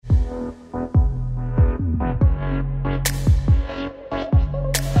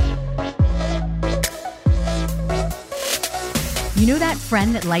that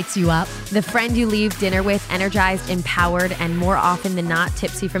friend that lights you up? The friend you leave dinner with energized, empowered, and more often than not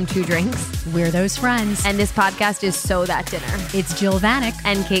tipsy from 2 drinks. We're those friends. And this podcast is So That Dinner. It's Jill Vanek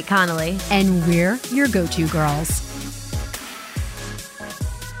And Kate Connolly. And we're your go-to girls.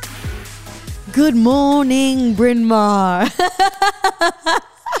 Good morning, Bryn Mawr.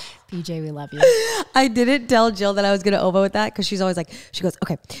 PJ, we love you. I didn't tell Jill that I was going to open with that because she's always like, she goes,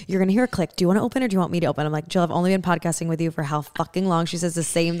 okay, you're going to hear a click. Do you want to open or do you want me to open? I'm like, Jill, I've only been podcasting with you for how fucking long? She says the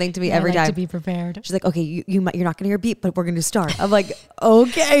same thing to me every time. To be prepared. She's like, okay, you're not going to hear a beep, but we're going to start. I'm like,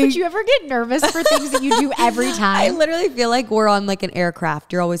 okay. Would you ever get nervous for things that you do every time? I literally feel like we're on like an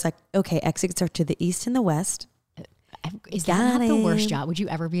aircraft. You're always like, okay, exits are to the east and the west. Is that not the worst job? Would you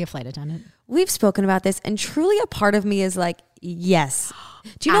ever be a flight attendant? We've spoken about this, and truly a part of me is like, yes.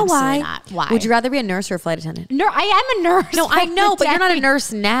 Do you know why? Not. Why? Would you rather be a nurse or a flight attendant? No, I am a nurse. No, I know, but you're not a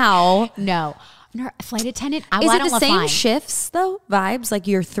nurse now. No. Flight attendant? Is it the same shifts, though? Vibes? Like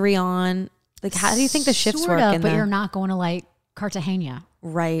you're 3 on? Like how do you think the shifts work in there? But you're not going to like Cartagena.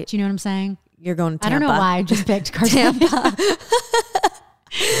 Right. Do you know what I'm saying? You're going to Tampa. I don't know why I just picked Cartagena.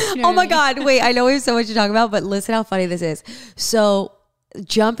 You know oh my God. Wait, I know we have so much to talk about, but listen how funny this is. So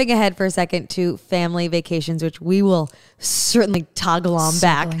jumping ahead for a second to family vacations, which we will certainly toggle on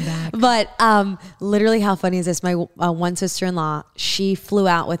back. But literally how funny is this? My one sister-in-law, she flew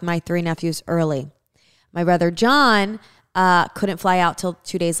out with my 3 nephews early. My brother John couldn't fly out till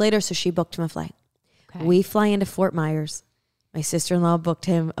 2 days later, so she booked him a flight. Okay. We fly into Fort Myers. My sister-in-law booked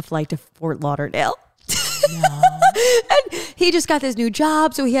him a flight to Fort Lauderdale. No. And he just got this new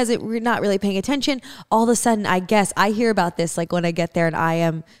job, so we're not really paying attention. All of a sudden, I guess I hear about this like when I get there, and I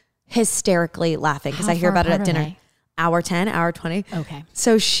am hysterically laughing because I hear about it at dinner. Hour 10, hour 20. Okay.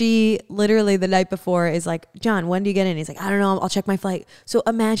 So she literally the night before is like, John, when do you get in? He's like, I don't know. I'll check my flight. So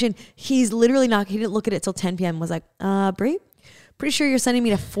imagine he's literally he didn't look at it till 10 p.m. Was like, Brie, pretty sure you're sending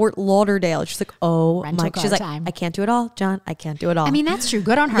me to Fort Lauderdale. She's like, oh my. She's like, I can't do it all, John. I can't do it all. I mean, that's true.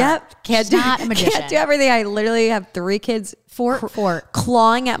 Good on her. Yep. She's not a magician. Can't do everything. I literally have 3 kids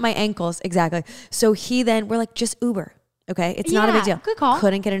clawing at my ankles. Exactly. So we're like, just Uber. Okay. It's not a big deal. Good call.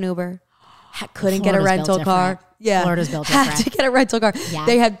 Couldn't get an Uber. Couldn't get a rental car. Yeah. Florida's built different. Had to get a rental car. Yeah.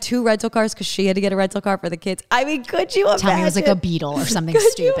 They had 2 rental cars because she had to get a rental car for the kids. I mean, could you imagine? Tell me it was like a Beetle or something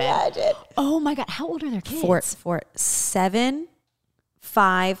stupid. You imagine? Oh my God. How old are their kids? 7,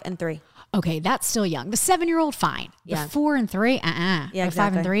 5, and 3. Okay, that's still young. The 7-year-old, fine. Yeah. The 4 and 3, Yeah, the exactly.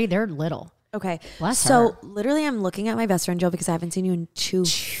 5 and 3, they're little. Okay. Bless her. So literally I'm looking at my best friend Jill because I haven't seen you in 2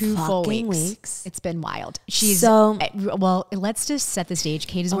 full weeks. It's been wild. Well, let's just set the stage.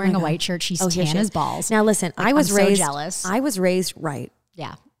 Kate is wearing a white shirt. She's tan as balls. Now listen, I'm so jealous. I was raised right.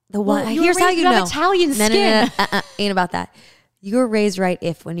 Yeah. Here's how you know. Italian skin. No. Ain't about that. You were raised right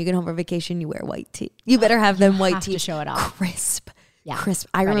if when you get home from vacation, you wear white tee. You better have them white tee. To show it off. Crisp. Yeah. Crisp.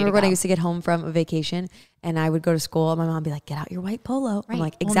 I remember when I used to get home from a vacation and I would go to school and my mom would be like, get out your white polo. Right. I'm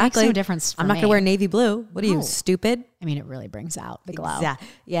like, exactly. It makes no difference for I'm not going to wear navy blue. What are you, stupid? I mean, it really brings out the glow.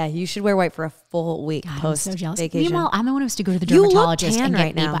 Yeah. You should wear white for a full week post I'm so jealous. vacation. Meanwhile, I'm the one who has to go to the dermatologist and get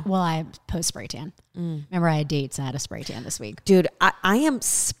right now. I post spray tan. Remember I had dates. I had a spray tan this week. Dude, I am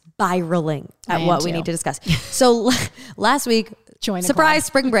spiraling at what we need to discuss. So last week, surprise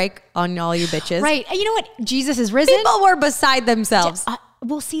spring break on all you bitches. Right. And you know what? Jesus is risen. People were beside themselves.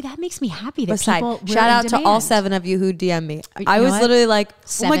 Well, see, that makes me happy that people shout out to all 7 of you who DM me. I was literally like,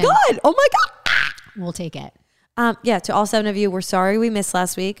 7. oh my God. We'll take it. Yeah, to all 7 of you, we're sorry we missed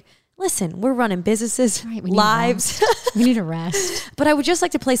last week. Listen, we're running businesses, lives. We need a rest. But I would just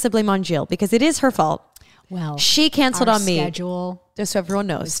like to place the blame on Jill because it is her fault. Well, she canceled on me. Schedule, just so everyone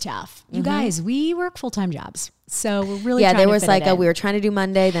knows, was tough. You guys, we work full-time jobs, so we're really there was like we were trying to do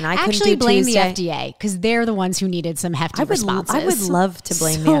Monday, then I couldn't do Tuesday. Actually, blame the FDA because they're the ones who needed some hefty responses. I would love to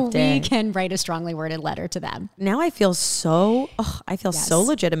blame the FDA. So we can write a strongly worded letter to them. Now I feel so so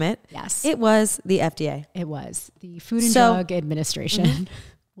legitimate. Yes, it was the FDA. It was the Food and Drug Administration.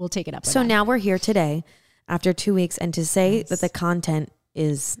 We'll take it up. So now we're here today after 2 weeks, and to say that the content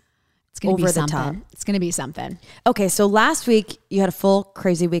is. It's going to be something. It's going to be something. Okay, so last week you had a full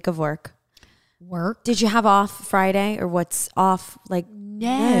crazy week of work. Did you have off Friday or what's off? Like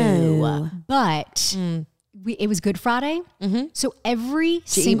no. But it was Good Friday. Mm-hmm. So every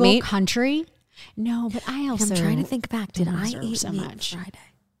single country. No, but I also. I'm trying to think back. Did I eat so meat much Friday?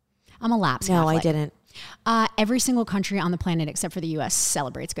 I'm a lapsed No, Catholic. I didn't. Every single country on the planet except for the U.S.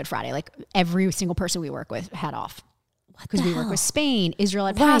 celebrates Good Friday. Like every single person we work with had off. Because we work with Spain, Israel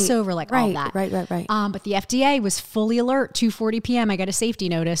at Passover, all that. Right. But the FDA was fully alert. 2:40 p.m. I got a safety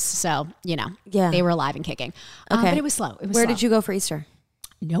notice. So, they were alive and kicking. Okay. But it was slow. Where did you go for Easter?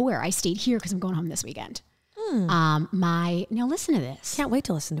 Nowhere. I stayed here because I'm going home this weekend. Now listen to this. Can't wait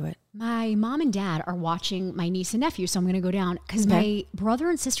to listen to it. My mom and dad are watching my niece and nephew, so I'm going to go down because my brother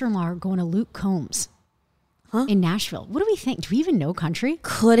and sister-in-law are going to Luke Combs in Nashville. What do we think? Do we even know country?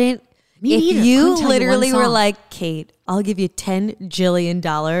 If you literally were like, Kate, I'll give you $10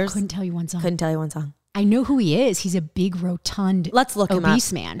 jillion. Couldn't tell you one song. Couldn't tell you one song. I know who he is. He's a big, rotund, Let's look him up.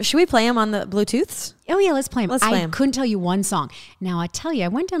 obese man. Should we play him on the Bluetooths? Oh, yeah, let's play him. Let's play him. Couldn't tell you one song. Now, I tell you, I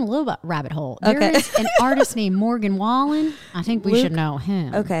went down a little bit rabbit hole. There is an artist named Morgan Wallen. I think we should know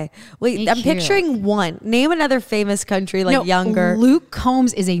him. Okay. Wait, I'm picturing one. Name another famous country, younger. Luke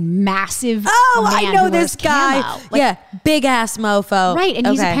Combs is a massive man I know who this wears guy. camo. Big ass mofo. Right, and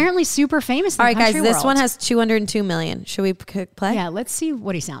he's apparently super famous in All the right, country guys, this world. one has 202 million. Should we play? Yeah, let's see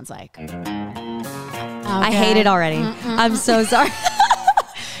what he sounds like. I hate it already. I'm so sorry.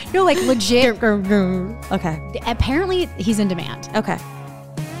 No, like legit. Okay. Apparently, he's in demand. Okay.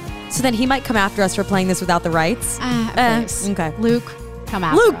 So then he might come after us for playing this without the rights. Please. Okay. Luke, come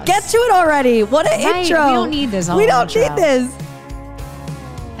after Luke, us. get to it already. What an Right, intro. we don't need this whole We don't intro. need this.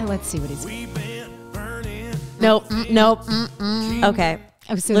 Let's see what he's. Nope. Okay.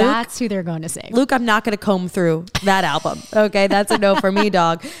 Oh, so Luke? that's who they're going to sing. Luke, I'm not going to comb through that album. Okay, that's a no for me,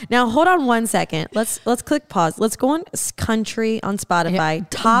 dog. Now, hold on 1 second. Let's click pause. Let's go on country on Spotify.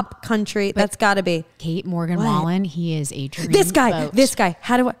 Top country. That's got to be Kate Morgan Wallen. He is a dream this guy. boat. This guy.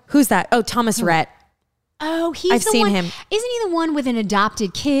 Who's that? Oh, Thomas Rhett. Oh, he's I've the seen one. him. Isn't he the one with an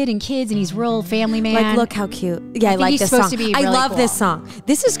adopted kid and kids, and he's real family man? Like, look how cute. Yeah, I like he's this supposed song. to be I really love cool. this song.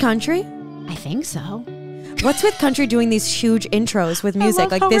 This is country. I think so. What's with country doing these huge intros with music?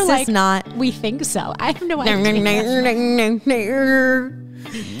 I love how This we're is not. We think so. I have no idea.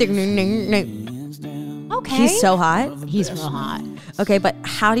 Okay. He's so hot. He's real hot. Okay, but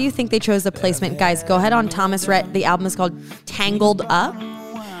how do you think they chose the placement? Guys, go ahead on Thomas Rhett. The album is called Tangled Up.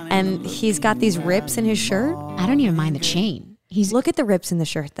 And he's got these rips in his shirt. I don't even mind the chain. Look at the rips in the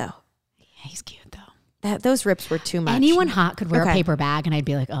shirt, though. Yeah, he's cute though. Those rips were too much. Anyone hot could wear Okay. a paper bag, and I'd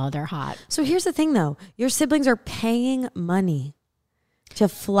be like, oh, they're hot. So here's the thing, though. Your siblings are paying money to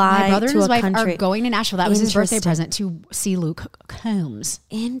fly My brother and to his a wife country. are going to Nashville. That was his birthday Interesting. present to see Luke Combs.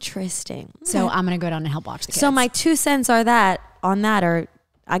 Interesting. So I'm going to go down and help watch the kids. So my 2 cents are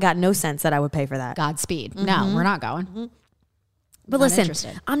I got no sense that I would pay for that. Godspeed. No, we're not going. But Not listen,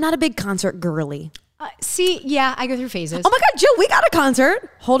 interested. I'm not a big concert girly. Yeah, I go through phases. Oh my God, Jill, we got a concert.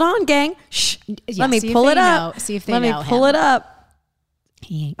 Hold on, gang. Shh. Yeah, Let me see if pull they it up. know- see if they Let me know pull him. it up.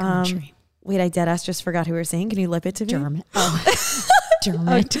 He ain't country. Wait, I deadass just forgot who we were saying. Can you lip it to me? Dermot. Oh.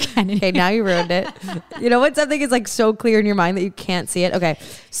 Dermot Kennedy. Okay, now you ruined it. You know when something is like so clear in your mind that you can't see it? Okay,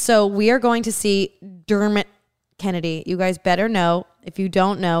 so we are going to see Dermot Kennedy. You guys better know. If you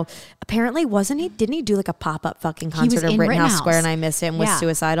don't know, apparently didn't he do like a pop-up fucking concert in Rittenhouse Square and I missed it and was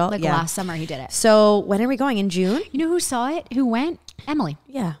suicidal? Like last summer he did it. So when are we going? In June? You know who saw it? Who went? Emily.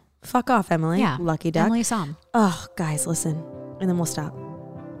 Yeah. Fuck off, Emily. Yeah. Lucky duck. Emily saw him. Oh, guys, listen. And then we'll stop.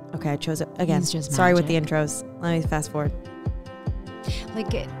 Okay, I chose it again. He's just Sorry with the magic. intros. Let me fast forward.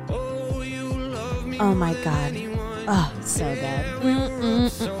 Like it. Oh my God. Oh, So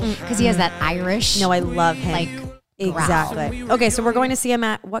good. Because he has that Irish. no, I love him. Like exactly. Okay, so we're going to see him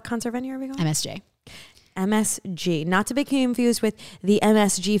at what concert venue are we going? MSJ. MSG. Not to be confused with the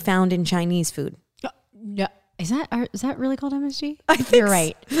MSG found in Chinese food. No. Is that really called MSG? I think You're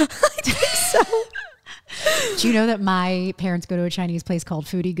right. I think so. Do you know that my parents go to a Chinese place called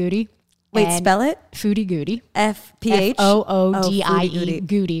Foodie Goody? Wait, And spell it. Foodie Goody. FPH. FOODIE Foodie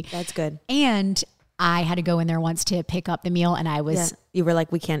Goody. That's good. And I had to go in there once to pick up the meal, and I was Yeah. You were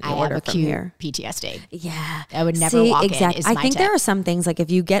like, we can't I have order from acute here. PTSD. Yeah. I would never walk in, is I my think tip. there are some things like if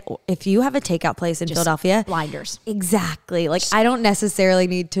you have a takeout place in Just Philadelphia. blinders. Exactly. Like I don't necessarily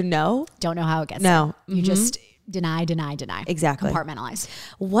need to know. Don't know how it gets No. there. You just deny. Exactly. Compartmentalize.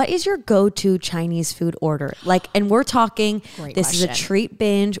 What is your go-to Chinese food order? Like, and we're talking, Great this is a question. treat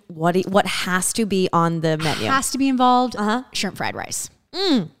binge. What has to be on the menu? Has to be involved. Shrimp fried rice.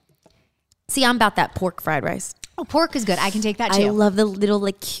 See, I'm about that pork fried rice. Oh, pork is good. I can take that too. I love the little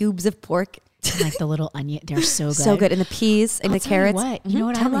like cubes of pork. like the little onion. They're so good. So good. And the peas and I'll the tell you carrots. what. You know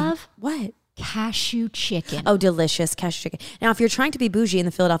what I Tell me. love? What? Cashew chicken. Oh, delicious cashew chicken. Now, if you're trying to be bougie in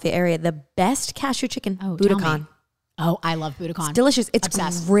the Philadelphia area, the best cashew chicken, Oh, tell me. Budokan. Oh, I love Budokan. Delicious. It's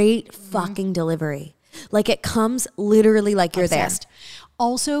Obsessed. great fucking delivery. Like it comes literally like you're Obsessed.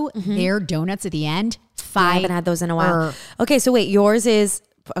 Also, their donuts at the end. I haven't had those in a while. Okay, so wait, yours is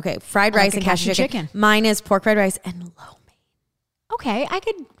fried rice like and a cashew cashew chicken. chicken. Mine is pork fried rice and lo mein. Okay, I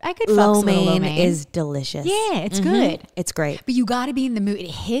could fuck Lo some little lo mein mein. is delicious. Yeah, it's good. It's great. But you got to be in the mood.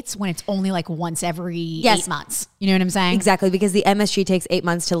 It hits when it's only like once every 8 months. You know what I'm saying? Exactly, because the MSG takes 8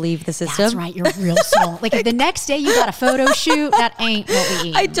 months to leave the system. That's right. You're real slow. Like if the next day you got a photo shoot, that ain't what we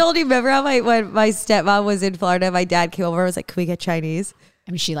eat. I told you, remember how when my stepmom was in Florida, my dad came over and was like, can we get Chinese?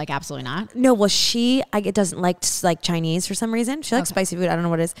 I mean, she like absolutely not. No, well, it doesn't like Chinese for some reason. She likes spicy food. I don't know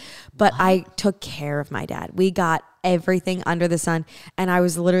what it is. But I took care of my dad. We got everything under the sun. And I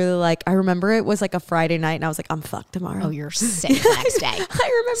was literally like, I remember it was like a Friday night and I was like, I'm fucked tomorrow. Oh, you're sick the next day.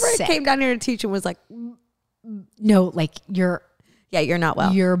 I remember I came down here to teach and was like, no, like you're not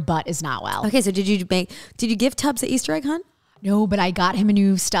well. Your butt is not well. Okay, so did you give Tubbs the Easter egg hunt? No, but I got him a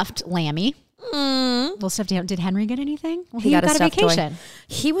new stuffed lammy. Little stuffed. Did Henry get anything? Well, he got a vacation. Toy.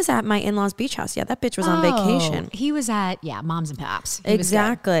 He was at my in-laws beach house. Yeah, that bitch was on vacation. He was at Moms and Paps.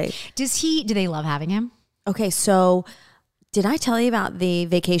 Exactly. Do they love having him? Okay, so did I tell you about the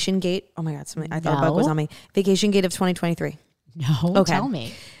vacationgate? Oh my God, I thought a bug was on me. Vacationgate of 2023. No, okay. Tell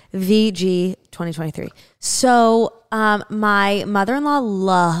me. VG 2023. So my mother-in-law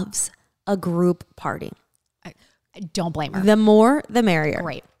loves a group party. I don't blame her. The more, the merrier.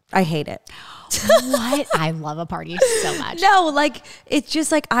 Great. I hate it. What? I love a party so much. No, like it's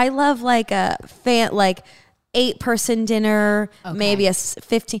just like I love like a 8-person dinner, maybe a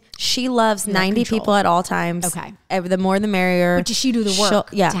 15. She loves 90 people at all times. Okay. The more the merrier. But does she do the work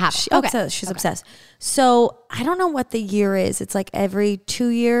to have it? She's obsessed. So I don't know what the year is. It's like every 2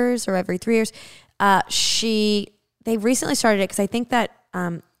 years or every 3 years. They recently started it because I think that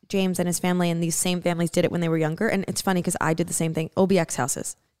James and his family and these same families did it when they were younger. And it's funny because I did the same thing. OBX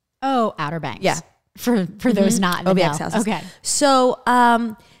houses. Oh, Outer Banks. Yeah. For those not in the OBX know. houses. Okay. So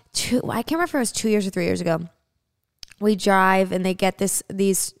I can't remember if it was 2 years or 3 years ago. We drive and they get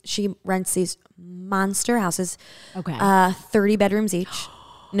she rents these monster houses. Okay. 30 bedrooms each.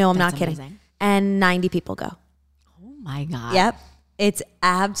 No, I'm not kidding. Amazing. And 90 people go. Oh my God. Yep. It's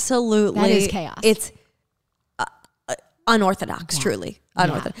absolutely. That is chaos. It's unorthodox, truly.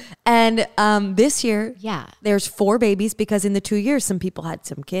 Unorthodox. And this year, there's 4 babies because in the 2 years, some people had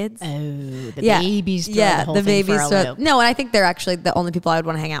some kids. Oh, the babies. The whole thing babies. For a loop. No, and I think they're actually the only people I would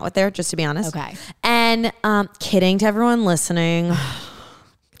want to hang out with there, just to be honest. Okay. And kidding to everyone listening.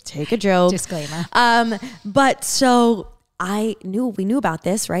 Take a joke. Disclaimer. But so we knew about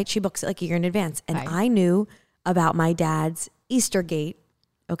this, right? She books it like a year in advance. And I knew about my dad's Easter gate,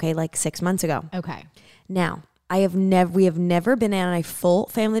 like 6 months ago. Okay. Now, we have never been on a full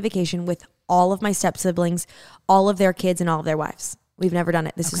family vacation with all of my step siblings, all of their kids and all of their wives. We've never done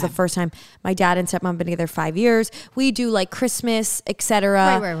it. This is the first time. My dad and stepmom have been together 5 years. We do like Christmas,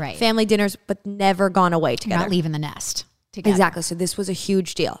 etc. Right. Family dinners, but never gone away together. Not leaving the nest together. Exactly. So this was a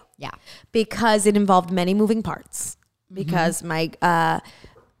huge deal. Yeah. Because it involved many moving parts. Because my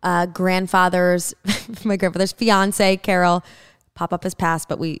grandfather's fiance, Carol, pop up his past,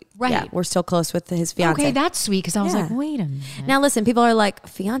 but we're still close with his fiance. Okay, that's sweet because I was like, wait a minute. Now listen, people are like,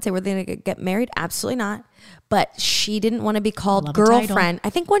 fiance, were they gonna get married? Absolutely not. But she didn't want to be called girlfriend. I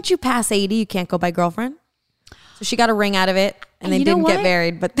think once you pass 80, you can't go by girlfriend. So she got a ring out of it, and they didn't get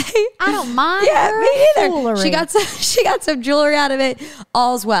married. But I don't mind. Yeah, me either. Foolery. She got some jewelry out of it.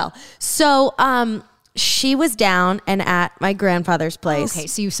 All's well. So she was down and at my grandfather's place. Okay,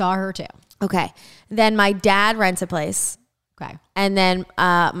 so you saw her too. Okay. Then my dad rents a place. Okay. And then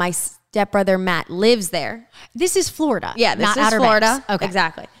my stepbrother Matt lives there. This is Florida. Yeah, this is Florida. Banks. Okay.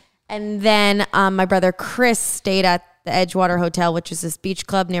 Exactly. And then my brother Chris stayed at the Edgewater Hotel, which is this beach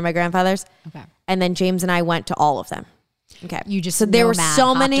club near my grandfather's. Okay. And then James and I went to all of them. Okay. So there were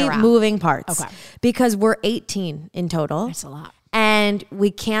so many moving parts. Okay. Because we're 18 in total. That's a lot. And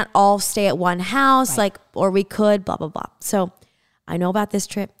we can't all stay at one house, or we could, blah, blah, blah. So I know about this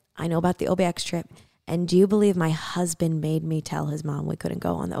trip. I know about the OBX trip. And do you believe my husband made me tell his mom we couldn't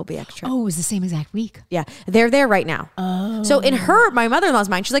go on the OBX trip? Oh, it was the same exact week. Yeah. They're there right now. Oh. So in my mother-in-law's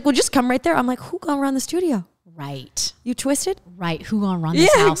mind, she's like, well, just come right there. I'm like, who gonna run the studio? Right. You twisted? Right. Who gonna run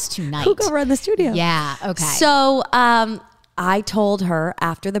this house tonight? Who gonna run the studio? Yeah. Okay. So I told her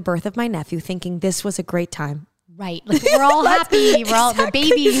after the birth of my nephew, thinking this was a great time. Right. Like we're all happy. We're all the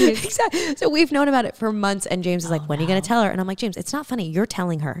baby. Exactly. So we've known about it for months. And James is like, when are you going to tell her? And I'm like, James, it's not funny. You're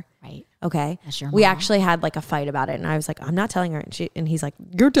telling her. Right. Okay. That's your we mom. actually had like a fight about it. And I was like, I'm not telling her. And he's like,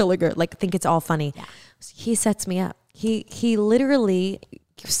 you're telling her. Like, think it's all funny. Yeah. So he sets me up. He literally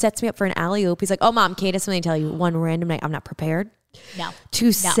sets me up for an alley-oop. He's like, oh, Mom, Kate has something to tell you. One random night, I'm not prepared.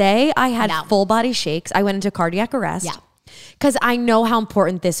 Say I had full body shakes. I went into cardiac arrest. Yeah. Because I know how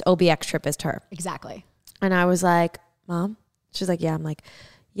important this OBX trip is to her. Exactly. And I was like, Mom? She's like, yeah. I'm like,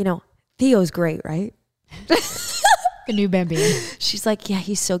 Theo's great, right? Because The new Bambi. She's like, yeah,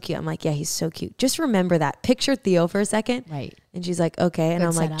 he's so cute. I'm like, yeah, he's so cute. Just remember that. Picture Theo for a second. Right. And she's like, okay. And Good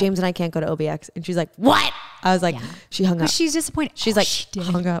I'm like, setup. James and I can't go to OBX. And she's like, what? I was like, she hung up. She's disappointed. She's she did.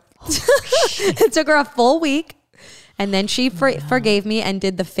 hung up. It took her a full week. And then she forgave me and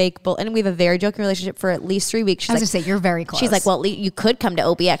did the fake bull. And we have a very joking relationship for at least 3 weeks. She's I was like, going to say, you're very close. she's like, well, you could come to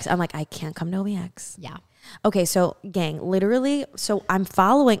OBX. I'm like, I can't come to OBX. Yeah. Okay, so gang, literally, so I'm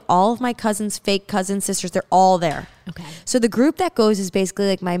following all of my cousins, fake cousins, sisters. They're all there. Okay. So the group that goes is basically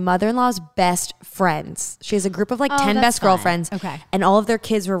like my mother-in-law's best friends. She has a group of like 10 that's best fun. girlfriends. Okay. And all of their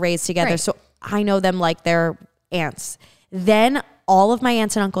kids were raised together. Great. So I know them like their aunts. Then all of my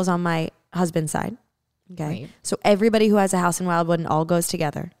aunts and uncles on my husband's side. Okay. Right. So everybody who has a house in Wildwood and all goes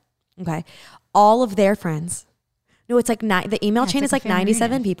together. Okay. All of their friends. No, it's like the email chain is like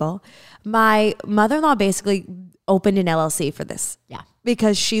 97 people. My mother-in-law basically opened an LLC for this. Yeah.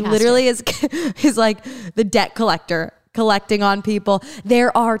 Because she literally is like the debt collector, collecting on people.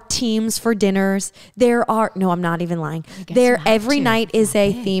 There are teams for dinners. No, I'm not even lying. Every night is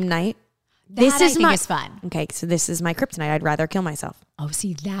a theme night. This is fun. Okay, so this is my kryptonite. I'd rather kill myself. Oh,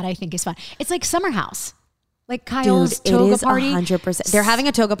 see, that I think is fun. It's like Summer House. Like Kyle's Dude, toga it is party. 100%. They're having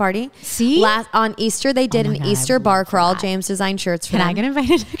a toga party. See? On Easter, they did my an God, Easter I bar love crawl. that. James designed shirts for Can them. I get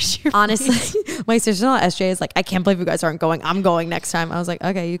invited next year? Honestly, my sister-in-law SJ is like, I can't believe you guys aren't going. I'm going next time. I was like,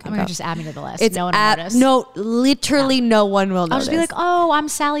 okay, you can I'm go. going to just add me to the list. It's No one will notice. No, literally no one will I'll notice. just be like, oh, I'm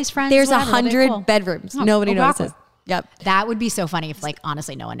Sally's friend. There's whatever. They'll be 100 cool. bedrooms. Oh, Nobody awkward. notices. Yep. That would be so funny if, like,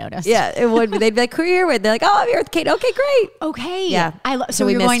 honestly, no one noticed. Yeah, it would be. They'd be like, who are you here with? They're like, oh, I'm here with Kate. Okay, great. Okay. Yeah. So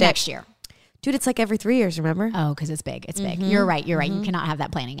we we're missed going it. next year. Dude, it's like every 3 years, remember? Oh, because it's big. It's big. You're right. You're right. You cannot have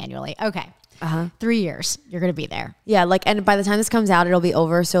that planning annually. Okay. 3 years. You're going to be there. Yeah, like, and by the time this comes out, it'll be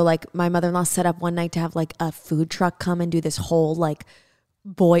over. So, like, my mother-in-law set up one night to have, like, a food truck come and do this whole, like,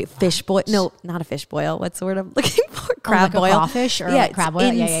 fish boil. No, not a fish boil. What's the word I'm looking for? Crab like boil. A crawfish or yeah, like crab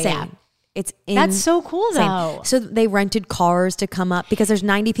boil? Insane. Yeah. It's That's so cool, insane. though. So they rented cars to come up because there's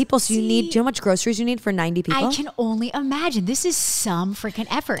 90 people. So you need, do you know how much groceries you need for 90 people? I can only imagine. This is some freaking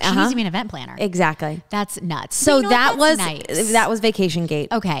effort. She needs to be an event planner. Exactly. That's nuts. So But you know that what? was That's nice. that was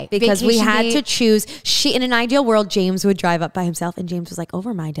Vacationgate. Okay. Because we had Vacationgate. to choose. In an ideal world, James would drive up by himself, and James was like,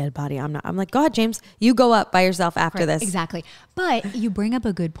 over my dead body. I'm not. I'm like, go ahead, James. You go up by yourself after this. Exactly. But you bring up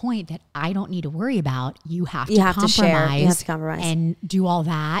a good point that I don't need to worry about. You have to have to compromise. share. You have to compromise. And do all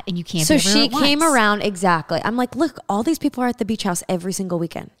that. And you can't So be everywhere she at came once. around. Exactly. I'm like, look, all these people are at the beach house every single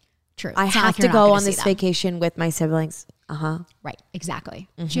weekend. True. I It's not have like to you're not go gonna on see this them. vacation with my siblings. Right. Exactly.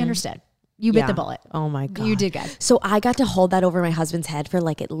 She understood. You bit the bullet. Oh my God. You did good. So I got to hold that over my husband's head for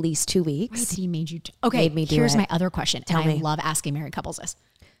like at least 2 weeks. Right, he made you. Okay. Made me do here's it. my other question. Tell and me. I love asking married couples this.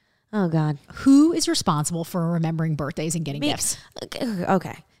 Oh God. Who is responsible for remembering birthdays and getting gifts?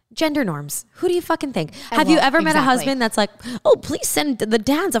 Okay. Gender norms. Who do you fucking think? Have you well, ever met a exactly. husband that's like, oh, please send the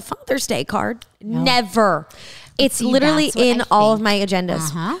dads a Father's Day card? Never. It's See, literally that's what in I all of think. my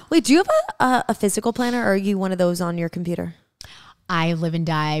agendas. Wait, do you have a physical planner or are you one of those on your computer? I live and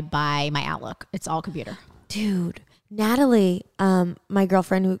die by my Outlook. It's all computer. Dude, Natalie, my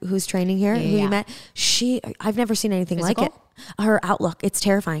girlfriend who's training here, who yeah. you met, I've never seen anything Physical? like it. Her Outlook, it's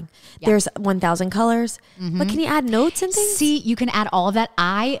terrifying. There's 1,000 colors, but can you add notes and things? See, you can add all of that.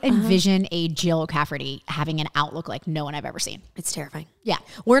 I envision a Jill Cafferty having an Outlook like no one I've ever seen. It's terrifying. Yeah.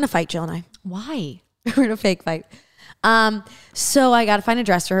 We're in a fight, Jill and I. Why? We're in a fake fight. So I got to find a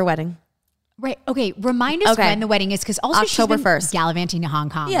dress for her wedding. Right. Okay. Remind us when the wedding is, because also October she's been 1st. gallivanting to Hong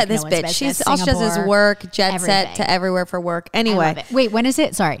Kong. Yeah, like this no one's bitch. business, All she does is Singapore, work, jet set everything. to everywhere for work. I Anyway, love it. Wait, when is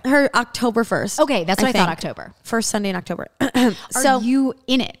it? Sorry. her October 1st. Okay, that's what I thought, think. October. First Sunday in October. Are you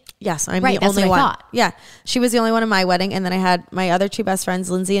in it? Yes, I'm Right, the that's only what I one. thought. Yeah, she was the only one at my wedding, and then I had my other two best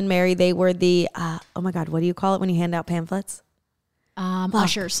friends, Lindsay and Mary. They were the oh my God, what do you call it when you hand out pamphlets?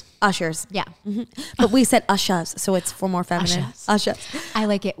 Ushers. Ushers. Yeah. But we said ushers, so it's for more feminine. Ushers. Ushers. I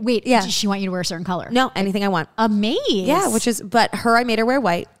like it. Wait, Yeah. does she want you to wear a certain color? No, anything I want. Amazing. Yeah, but her, I made her wear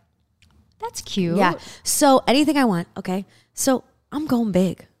white. That's cute. Yeah. So anything I want. Okay. So I'm going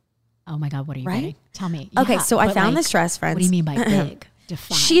big. Oh my God, what are you Right? getting? Tell me. Okay, Yeah, so I but found like, this dress, friends. What do you mean by big?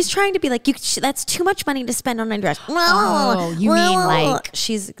 Define. She's trying to be like, that's too much money to spend on a dress. Oh, you mean like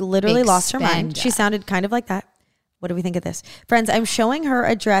she's literally big lost her mind. spender. She sounded kind of like that. What do we think of this? Friends, I'm showing her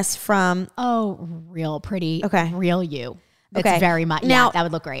a dress from, real pretty. Okay. Real you. That's Okay. very much. Now- Yeah, that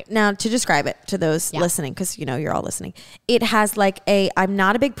would look great. now to describe it to those listening, because you're all listening. It has like I'm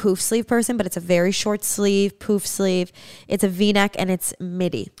not a big poof sleeve person, but it's a very short sleeve, poof sleeve. It's a V-neck and it's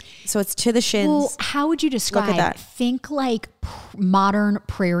midi. So it's to the shins. Well, how would you describe? that. Think like modern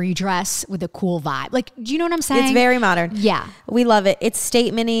prairie dress with a cool vibe. Like, do you know what I'm saying? It's very modern. Yeah. We love it. It's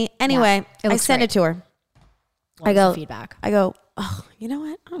statement-y. Anyway, it I looks sent great. it to her. What was the feedback? I go, oh, you know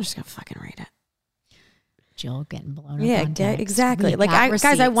what? I'm just going to fucking read it. Jill getting blown up Yeah, on text. exactly. Like,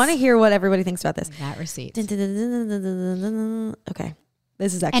 guys, I want to hear what everybody thinks about this. That receipts. Okay.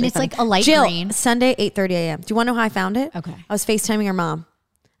 This is actually And it's funny. like a light Jill, green. Sunday, 8:30 a.m. Do you want to know how I found it? Okay. I was FaceTiming her mom.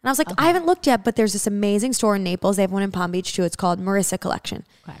 And I was like, I haven't looked yet, but there's this amazing store in Naples. They have one in Palm Beach too. It's called Marissa Collection.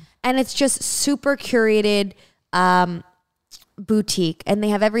 Okay. And it's just super curated boutique. And they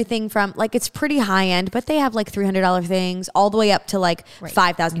have everything from, like, it's pretty high end, but they have like $300 things all the way up to like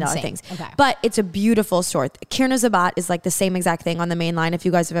 $5,000 things. Okay. But it's a beautiful store. Kirna Zabat is like the same exact thing on the main line. If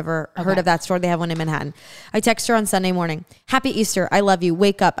you guys have ever heard of that store, they have one in Manhattan. I text her on Sunday morning. Happy Easter. I love you.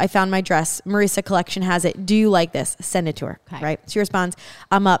 Wake up. I found my dress. Marissa Collection has it. Do you like this? Send it to her. Okay. Right. She responds,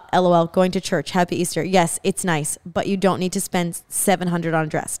 I'm up. LOL. Going to church. Happy Easter. Yes, it's nice, but you don't need to spend $700 on a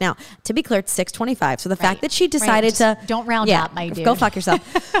dress. Now, to be clear, it's $625. So the fact that she decided to don't round up, my dude. Go fuck yourself.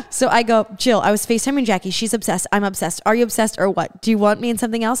 So I go, Jill, I was FaceTiming Jackie. She's obsessed. I'm obsessed. Are you obsessed or what? Do you want me in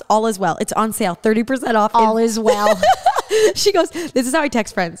something else? All is well. It's on sale. 30% off. All is well. She goes, this is how I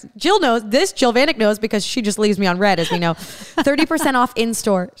text friends. Jill knows this. Jill Vanek knows because she just leaves me on red, as we know. 30% off in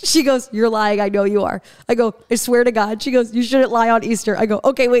store. She goes, you're lying. I know you are. I go, I swear to God. She goes, you shouldn't lie on Easter. I go,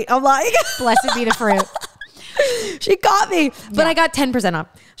 okay, wait, I'm lying. Blessed be the fruit. She caught me, but I got 10% off.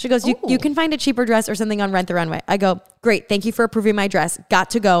 She goes, you can find a cheaper dress or something on Rent the Runway. I go, great. Thank you for approving my dress.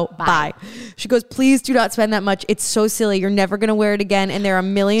 Got to go. Bye. She goes, please do not spend that much. It's so silly. You're never going to wear it again. And there are a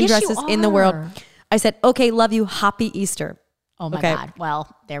million dresses in the world. I said, okay, love you. Happy Easter. Oh my God.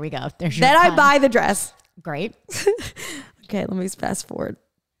 Well, there we go. There's your Then pun. I buy the dress. Great. Okay, let me fast forward.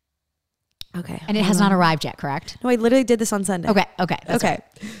 Okay. And it has not arrived yet, correct? No, I literally did this on Sunday. Okay. That's okay. right.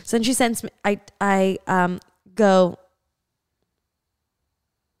 So then she sends me, I go,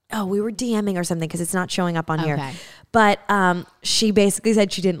 oh, we were DMing or something because it's not showing up on here. But she basically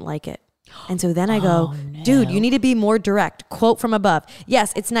said she didn't like it. And so then I go, dude, you need to be more direct. Quote from above.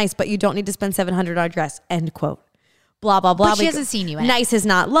 Yes, it's nice, but you don't need to spend $700 on a dress. End quote. Blah, blah, blah. But she hasn't seen you in it. Nice is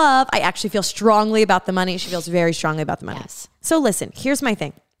not love. I actually feel strongly about the money. She feels very strongly about the money. Yes. So listen, here's my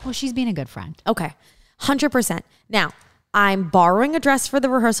thing. Well, she's being a good friend. Okay. 100%. Now, I'm borrowing a dress for the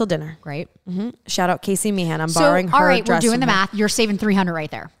rehearsal dinner. Great. Mm-hmm. Shout out Casey Meehan. I'm borrowing her all right, dress. we're doing the math. You're saving $300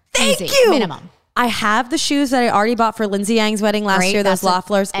 right there. Thank Easy. you. Minimum. I have the shoes that I already bought for Lindsay Yang's wedding last year. Those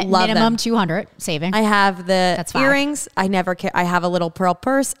Loefflers. Love minimum them. $200 saving. I have the That's fine. earrings. I never care. I have a little pearl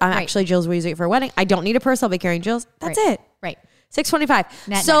purse. I'm actually Jill's using it for a wedding. I don't need a purse. I'll be carrying Jill's. That's it. Right.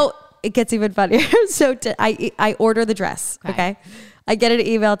 $625. So it gets even funnier. So I order the dress. Okay. I get an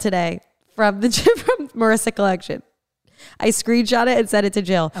email today from Marissa Collection. I screenshot it and sent it to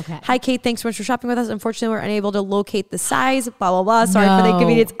Jill. Okay. Hi, Kate. Thanks so much for shopping with us. Unfortunately, we're unable to locate the size. Blah, blah, blah. Sorry for the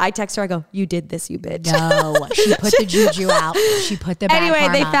inconvenience. I text her. I go, you did this, you bitch. No. She put the juju out. She put the bad Anyway,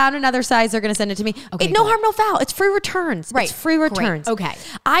 karma. they found another size. They're going to send it to me. Okay, No harm, no foul. It's free returns. Right. It's free returns. Great. Okay.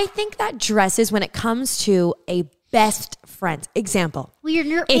 I think that dresses, when it comes to a best friend example. Well,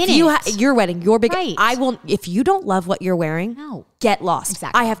 you're if in you it. your wedding, your big, Right. I will. If you don't love what you're wearing, get lost.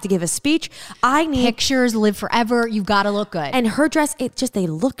 Exactly. I have to give a speech. I need pictures, live forever. You've got to look good. And her dress, they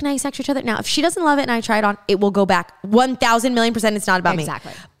look nice next to each other. Now, if she doesn't love it and I try it on, it will go back 1,000,000,000%. It's not about me.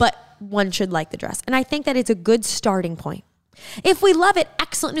 Exactly. But one should like the dress. And I think that it's a good starting point. If we love it,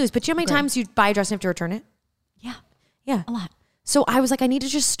 excellent news. But do you know how many times you buy a dress and have to return it? Yeah. A lot. So I was like, I need to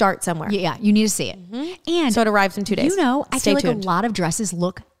just start somewhere. Yeah, you need to see it. And so it arrives in 2 days. I Stay feel like tuned. a lot of dresses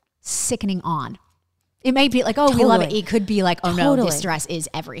look sickening on. It may be like, oh, we love it. It could be like, oh no, this dress is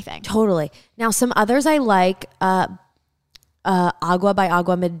everything. Totally. Now, some others I like, Agua by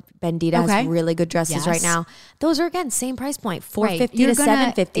Agua Bendita has really good dresses right now. Those are, again, same price point, $450 to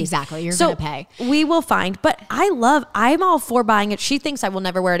 $750. Exactly. You're going to pay. We will find. But I'm all for buying it. She thinks I will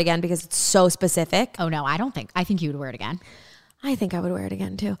never wear it again because it's so specific. Oh no, I think you would wear it again. I think I would wear it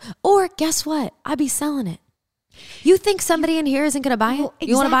again too. Or guess what? I'd be selling it. You think somebody in here isn't going to buy it?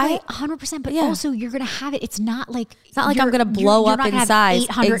 You want to buy it? 100%. But also you're going to have it. It's not like I'm going to blow up in size.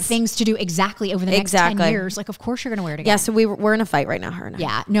 800 things to do exactly over the next 10 years. Like, of course you're going to wear it again. Yeah. So we're in a fight right now, her and I.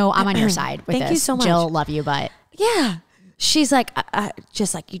 Yeah. No, I'm on your side with this. Thank you so much. Jill, love you, but yeah. She's like,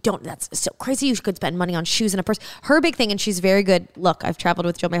 just like, you don't, that's so crazy. You could spend money on shoes and a purse. Her big thing, and she's very good. Look, I've traveled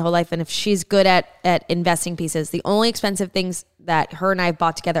with Jill my whole life. And if she's good at investing pieces, the only expensive things that her and I have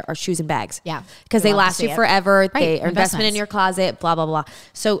bought together are shoes and bags. Yeah. Because they last you forever. Right. They are investment in your closet, blah, blah, blah.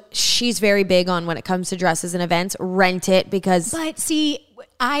 So she's very big on when it comes to dresses and events, rent it because. But see,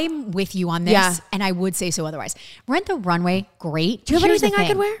 I'm with you on this. And I would say so otherwise. Rent the Runway, great. Do you have anything I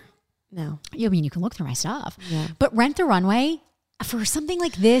could wear? No. I mean, you can look through my stuff. Yeah. But Rent the Runway, for something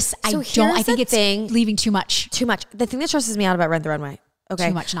like this, I think it's leaving too much. Too much. The thing that stresses me out about Rent the Runway, Okay.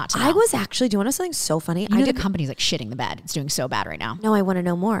 Too much not to know. I was actually, do you want to know something so funny? You know the company's like shitting the bed. It's doing so bad right now. No, I want to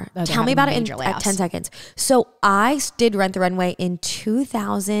know more. Oh, Tell me about it major at layoffs. 10 seconds. So I did Rent the Runway in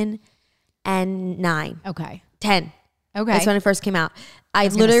 2009. Okay. 10. Okay. That's when it first came out. I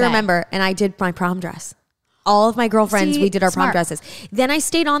was gonna literally say. remember, and I did my prom dress. All of my girlfriends, See, we did our prom smart. dresses. Then I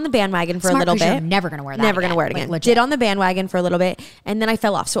stayed on the bandwagon for a Smart, little 'cause bit. you're never going to wear that Never going to again. wear it Like, again. legit. Did on the bandwagon for a little bit, and then I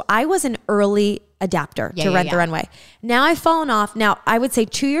fell off. So I was an early adapter to Rent the Runway. Now I've fallen off. Now I would say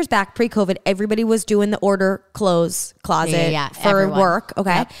 2 years back, pre-COVID, everybody was doing the order clothes closet for Everyone. work.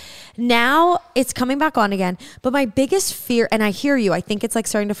 Okay. Yep. Now it's coming back on again. But my biggest fear, and I hear you, I think it's like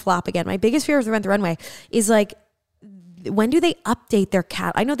starting to flop again. My biggest fear with Rent the Runway is like, when do they update their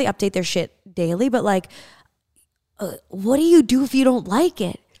cat? I know they update their shit daily, but like, what do you do if you don't like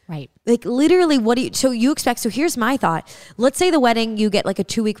it? Right. Like literally, what do you, so you expect, so here's my thought. Let's say the wedding, you get like a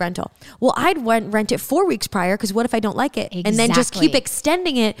 2-week rental. Well, I'd rent it 4 weeks prior, because what if I don't like it? And then just keep Exactly.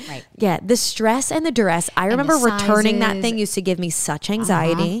 extending it. Right. Yeah. The stress and the duress. I remember the returning that sizes. thing used to give me such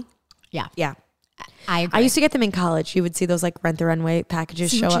anxiety. Yeah. Yeah. I agree. I used to get them in college. You would see those like Rent the Runway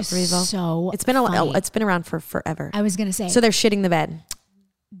packages show which up is for people. so It's been funny. it's been around for forever. I was going to say, So they're shitting the bed.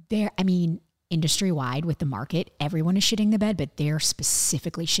 industry wide with the market, everyone is shitting the bed, but they're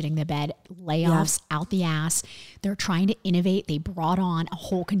specifically shitting the bed. Layoffs out the ass. They're trying to innovate. They brought on a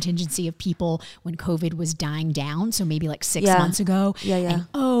whole contingency of people when COVID was dying down. So maybe like 6 months ago. And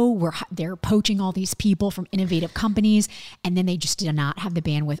they're poaching all these people from innovative companies. And then they just did not have the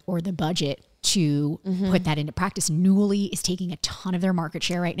bandwidth or the budget to put that into practice. Nuuly is taking a ton of their market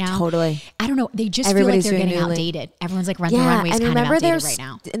share right now. Totally. I don't know. They just Everybody's feel like they're doing getting Nuuly. outdated. Everyone's like, Rent the Runway is kind of outdated right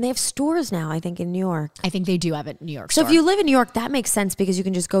now. And they have stores now, I think, in New York. I think they do have a New York So store. if you live in New York, that makes sense, because you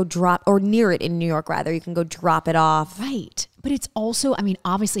can just go drop, or near it in New York rather, you can go drop it off. Right. But it's also,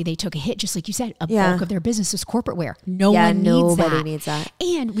 obviously they took a hit, just like you said, Yeah. bulk of their business is corporate wear. No Yeah, one needs nobody that. needs that.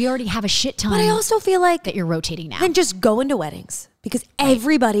 And we already have a shit ton But I also feel like that you're rotating now. then just go into weddings, because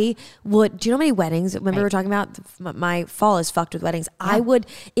everybody would. Do you know how many weddings? Remember we were talking about my fall is fucked with weddings. I would,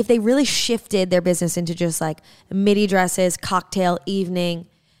 if they really shifted their business into just like midi dresses, cocktail evening.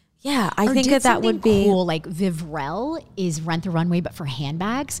 Yeah, I think that would be cool. Like Vivrel is Rent the Runway, but for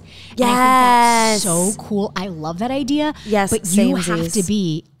handbags. Yes. And I think that's so cool. I love that idea. Yes, but you have samesies. to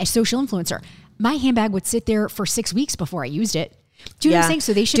be a social influencer. My handbag would sit there for 6 weeks before I used it. Do you know what I'm saying?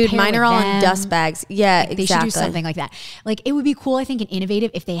 So they should pair mine with are all in them. dust bags. Yeah, They exactly. should do something like that. Like it would be cool, I think, and innovative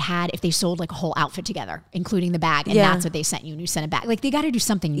if they sold like a whole outfit together, including the bag, and that's what they sent you, and you sent it back. Like they got to do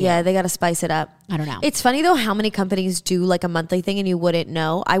something new. Yeah, they got to spice it up. I don't know. It's funny though how many companies do like a monthly thing and you wouldn't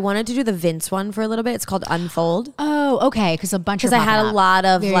know. I wanted to do the Vince one for a little bit. It's called Unfold. Oh, okay. Because a bunch of Because I had a lot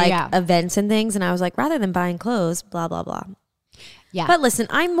of There you like go. events and things, and I was like, rather than buying clothes, blah blah blah. Yeah. But listen,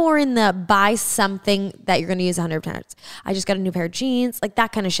 I'm more in the buy something that you're going to use 100 times. I just got a new pair of jeans, like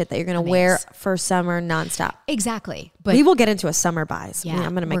that kind of shit that you're going to wear for summer nonstop. Exactly. But We will get into a summer buys. yeah,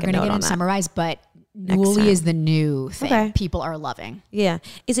 I'm going to make we're a gonna note get on into that. summer buys, but time. Nuuly is the new thing. Okay. People are loving. Yeah.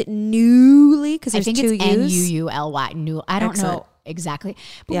 Is it Nuuly? Because I there's think two it's U's. Nuuly. New. I don't Excellent. know exactly.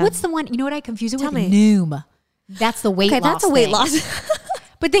 But Yeah. what's the one? You know what I confuse it Tell with? me. Noom. That's the weight Okay, loss. that's a weight thing. loss.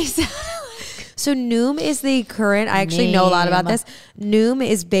 But they said So Noom is the current, I actually know a lot about Noom. this. Noom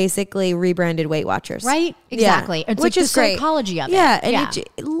is basically rebranded Weight Watchers. right? Exactly. Yeah. It's Which like is the great. psychology of it. Yeah.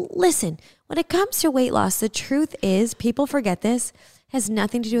 And listen, when it comes to weight loss, the truth is people forget this. Has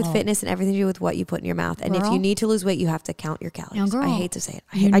nothing to do with fitness and everything to do with what you put in your mouth. And if Girl. you need to lose weight, you have to count your calories. Now, girl, I hate to say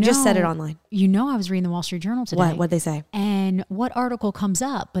it. I just said it online. You know, I was reading the Wall Street Journal today. What'd they say? And what article comes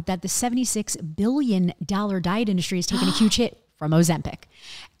up but that the $76 billion diet industry is taking a huge hit from Ozempic.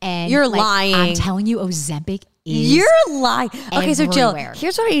 And You're like, lying. I'm telling you, Ozempic is You're lying. Okay, so Jill, everywhere.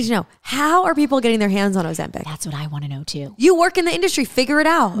 here's what I need to know. How are people getting their hands on Ozempic? That's what I want to know too. You work in the industry. Figure it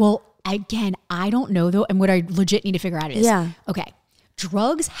out. Well, again, I don't know though. And what I legit need to figure out is, okay,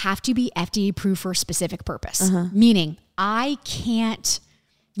 drugs have to be FDA approved for a specific purpose. Meaning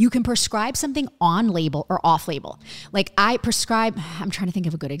you can prescribe something on label or off label. Like I'm trying to think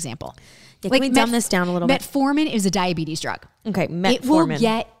of a good example. Yeah, can we dumb this down a little bit? Metformin is a diabetes drug. Okay, It will metformin.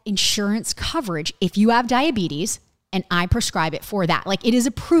 get insurance coverage if you have diabetes and I prescribe it for that. Like it is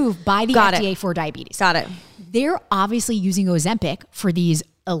approved by the FDA for diabetes. Got it. They're obviously using Ozempic for these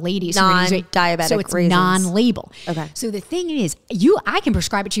ladies who are using it. Non-diabetic so it's reasons. non-label. Okay. So the thing is, I can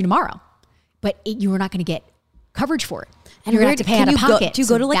prescribe it to you tomorrow, but you are not going to get coverage for it. And you're going to have to pay out of pocket. Do you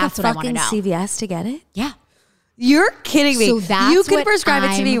go to like a that's what I wanna fucking know. CVS to get it? Yeah. You're kidding me. So that's you can what prescribe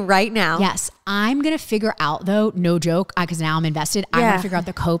it to me right now. Yes. I'm going to figure out though, no joke, because now I'm invested. I'm going to figure out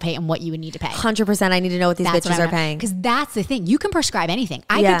the copay and what you would need to pay. 100%. I need to know what these bitches are paying. Because that's the thing. You can prescribe anything.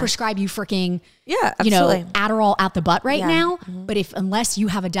 I could prescribe you freaking, Adderall out the butt right now. But unless you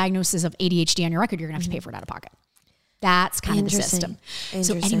have a diagnosis of ADHD on your record, you're going to have to pay for it out of pocket. That's kind of the system.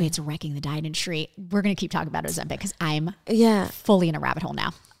 So anyway, it's wrecking the diet industry. We're going to keep talking about Ozempic because I'm fully in a rabbit hole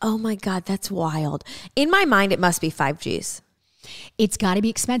now. Oh my God, that's wild. In my mind, it must be 5Gs. It's got to be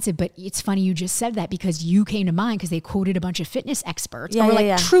expensive, but it's funny you just said that because you came to mind because they quoted a bunch of fitness experts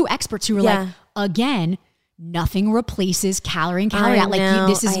true experts who were like, again, nothing replaces calorie in, calorie out. Like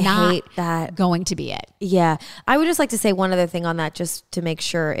this is not going to be it. Yeah. I would just like to say one other thing on that just to make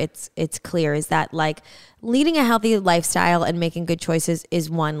sure it's clear is that like leading a healthy lifestyle and making good choices is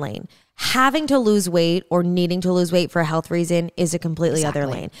one lane. Having to lose weight or needing to lose weight for a health reason is a completely other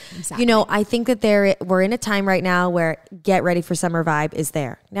lane. Exactly. You know, I think that we're in a time right now where get ready for summer vibe is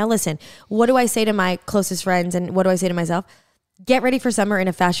there. Now listen, what do I say to my closest friends and what do I say to myself? Get ready for summer in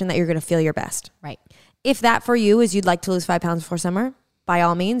a fashion that you're going to feel your best. Right. If that for you is you'd like to lose 5 pounds before summer, by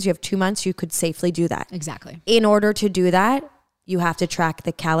all means, you have 2 months, you could safely do that. Exactly. In order to do that, you have to track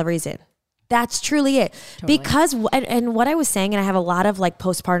the calories in. That's truly it. Totally. Because, and what I was saying, and I have a lot of like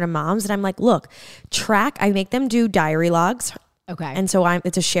postpartum moms, and I'm like, look, I make them do diary logs. Okay. And so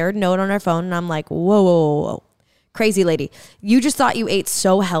it's a shared note on our phone, and I'm like, whoa, crazy lady. You just thought you ate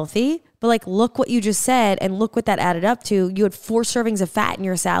so healthy, but like, look what you just said, and look what that added up to. You had 4 servings of fat in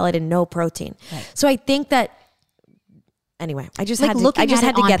your salad and no protein. Right. So I think that, anyway, I just had to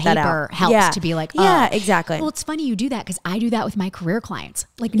get that out. Helps to be like, exactly. Well, it's funny you do that because I do that with my career clients.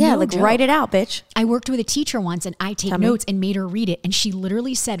 Like, write it out, bitch. I worked with a teacher once and I take notes and made her read it. And she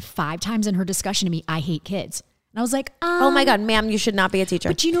literally said 5 times in her discussion to me, I hate kids. And I was like, oh my God, ma'am, you should not be a teacher.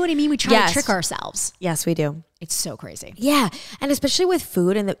 But you know what I mean? We try to trick ourselves. Yes, we do. It's so crazy. Yeah. And especially with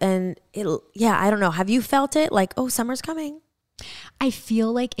food I don't know. Have you felt it? Like, oh, summer's coming. I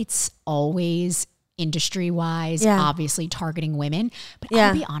feel like it's always industry-wise, obviously targeting women. But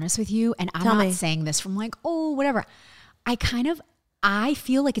I'll be honest with you, and I'm not saying this from like, oh, whatever. I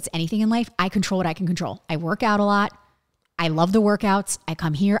feel like it's anything in life. I control what I can control. I work out a lot. I love the workouts. I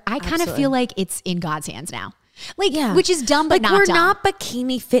come here. I kind of feel like it's in God's hands now. Like, which is dumb, but not dumb. We're not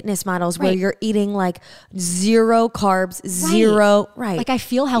bikini fitness models where you're eating like 0 carbs, zero. Right. Like I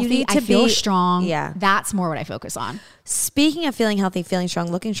feel healthy. I feel strong. Yeah. That's more what I focus on. Speaking of feeling healthy, feeling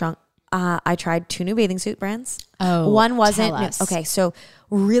strong, looking strong, I tried 2 new bathing suit brands. Oh, one wasn't. Okay, so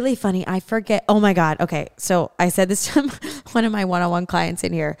really funny. I forget. Oh my God. Okay, so I said this to one of my one-on-one clients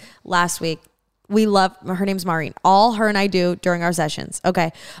in here last week. We love her name's Maureen. All her and I do during our sessions,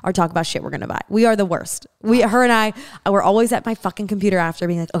 okay, are talk about shit we're gonna buy. We are the worst. Her and I, we're always at my fucking computer after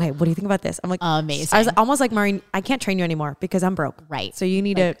being like, okay, what do you think about this? I'm like, amazing. I was almost like, Maureen, I can't train you anymore because I'm broke. Right. So you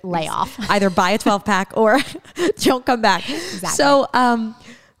need to lay off. Either buy a 12-pack or don't come back. Exactly. So,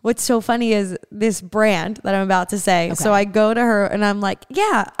 what's so funny is this brand that I'm about to say. Okay. So I go to her and I'm like,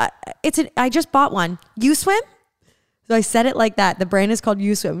 I just bought one. You swim? So I said it like that. The brand is called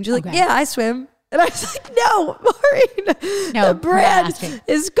You Swim. And she's like, yeah, I swim. And I was like, no, Maureen. No, the brand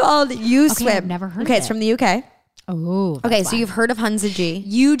is called You Swim. I've never heard of it. Okay, it's from the UK. Oh, okay, so you've heard of Hunza G.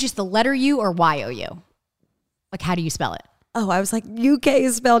 You, just the letter U or Y-O-U? Like, how do you spell it? Oh, I was like, UK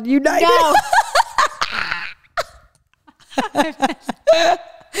is spelled United. No.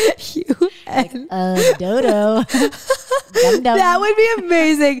 U-N. Dodo. That would be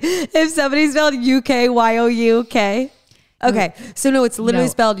amazing if somebody spelled UK-Y-O-U-K. Okay, so no, it's literally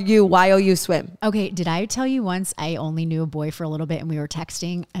spelled U-Y-O-U swim. Okay, did I tell you once I only knew a boy for a little bit and we were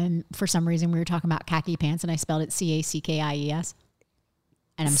texting and for some reason we were talking about khaki pants and I spelled it C-A-C-K-I-E-S?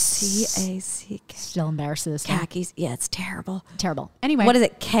 And I'm C-A-C-K. Still embarrassed of this. Khakis. Yeah, it's terrible. Terrible. Anyway. What is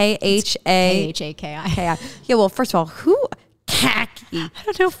it? K-H-A? K-H-A-K-I. Yeah, well, first of all, who? Khaki. I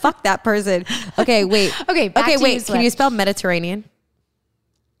don't know. Fuck that person. Okay, wait. Okay, wait. Can you spell Mediterranean?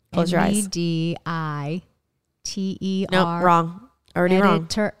 Close your eyes. M-E-D-I-T-E-R. No, wrong. Already wrong.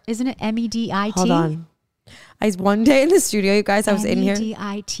 Isn't it M-E-D-I-T? Hold on. One day in the studio, you guys, I was in here.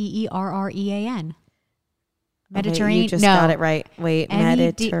 M-E-D-I-T-E-R-R-E-A-N. Mediterranean. Okay, you just got it right. Wait,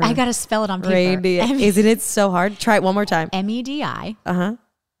 Mediterranean. I got to spell it on paper. Isn't it so hard? Try it one more time. M-E-D-I.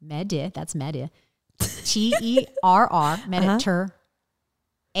 Medi. That's Medi. T-E-R-R. Mediter.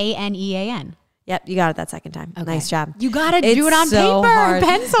 A-N-E-A-N. Yep, you got it that second time. Okay. Nice job. You got to do it on paper and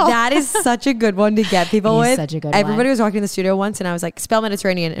pencil. That is such a good one to get people with. Such a good Everybody one. was walking in the studio once and I was like, spell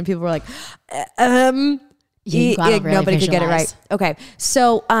Mediterranean. And people were like, you gotta really nobody could get it right. Okay.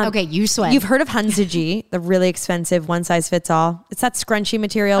 So, You swim. You've heard of Hunza G, the really expensive one size fits all. It's that scrunchy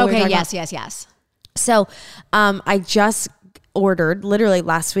material. Okay. Yes. So I just ordered literally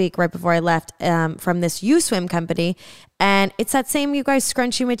last week, right before I left, from this U Swim company. And it's that same, you guys,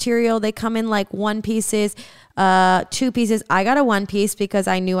 scrunchy material. They come in like 1 pieces, 2 pieces. I got a 1 piece because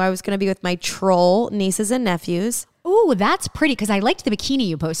I knew I was going to be with my troll nieces and nephews. Ooh, that's pretty because I liked the bikini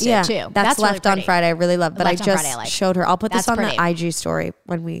you posted too. That's left really on Friday. I really love, but I just showed her. I'll put this on pretty. the IG story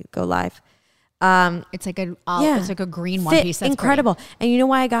when we go live. It's like a green one piece. That's incredible. pretty. And you know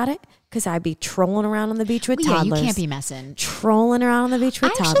why I got it? Because I'd be trolling around on the beach with toddlers. You can't be messing. Trolling around on the beach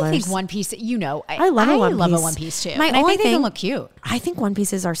with toddlers. I actually think one piece, I love a one piece too. My and only I think they look cute. I think 1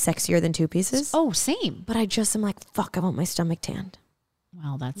 pieces are sexier than 2 pieces. Oh, same. But I just am like, fuck, I want my stomach tanned.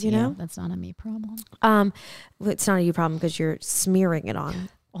 Well, that's, you know, that's not a me problem. It's not a you problem because you're smearing it on.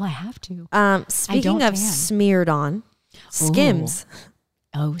 Well, I have to. Speaking of smeared on, Skims.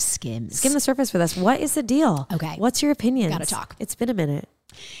 Oh, Skims. Skim the surface with us. What is the deal? Okay. What's your opinion? Gotta talk. It's been a minute.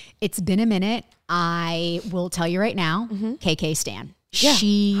 I will tell you right now, KK Stan. Yeah,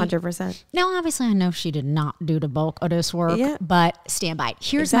 she 100%. Now, obviously, I know she did not do the bulk of this work, but stand by.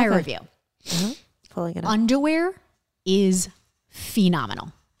 Here's my review. Pulling it up. Underwear is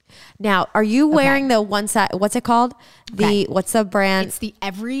phenomenal. Now, are you wearing the one side? What's it called? What's the brand? It's the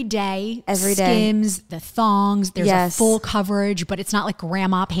everyday Skims, the thongs. There's a full coverage, but it's not like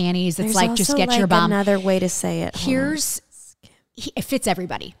grandma panties. It's like just get your bum. Another way to say it. It fits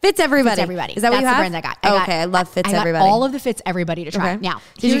everybody. Fits everybody. Fits everybody. Is that what you have? That's the brand I got. Okay, I love Fits Everybody. I got all of the Fits Everybody to try. Okay. Now,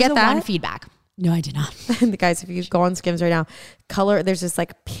 did you get that? One feedback. No, I did not. The guys, if you go on Skims right now, color. There's this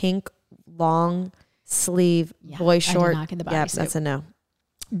like pink long sleeve boy short. I did not get the yeah, bodysuit. that's a no.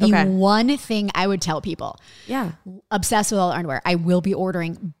 The one thing I would tell people, obsessed with all underwear, I will be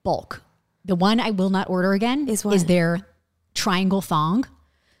ordering bulk. The one I will not order again is their triangle thong.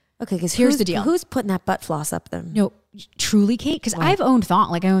 Okay, because here's the deal. Who's putting that butt floss up there? No, truly, Kate, because I've owned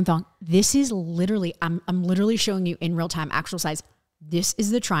thong. Like I own thong. This is literally, I'm literally showing you in real time, actual size. This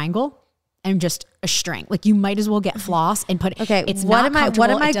is the triangle and just a string. Like you might as well get floss and put it. Okay, it's what not am I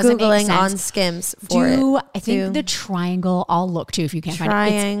Googling on Skims for I think the triangle, I'll look to if you can't find it.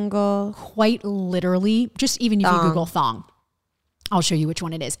 Triangle. Quite literally, just even if you Google thong, I'll show you which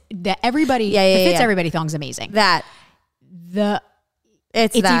one it is. The Fits Everybody thong's amazing.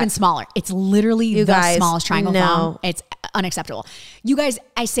 It's even smaller. It's literally the smallest triangle thong. It's unacceptable. You guys,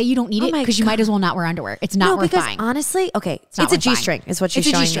 I say you don't need it because you might as well not wear underwear. It's not worth buying. Honestly, it's a G-string is what she's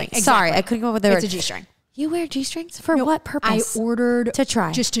showing me. Exactly. Sorry, I couldn't go with the word. It's a G-string. You wear G-strings? For what purpose? I ordered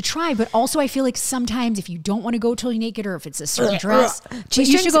just to try, but also I feel like sometimes if you don't want to go totally naked or if it's a certain dress,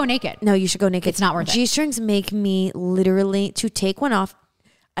 you should go naked. No, you should go naked. It's not worth it. G-strings make me literally, to take one off,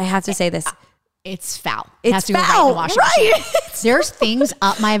 I have to say this. It's foul. It's has to foul. Go right in the washing machine. There's things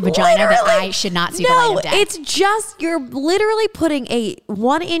up my vagina that I should not see the light of day. It's just, you're literally putting a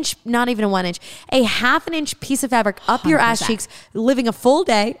 1 inch, not even a 1 inch, a half an inch piece of fabric up 100%. Your ass cheeks, living a full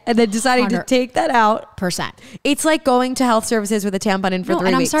day, and then deciding to take that out. It's like going to health services with a tampon in for 3 weeks.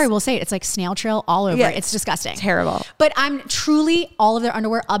 And I'm sorry, we'll say it. It's like snail trail all over. It's disgusting. Terrible. But I'm truly all of their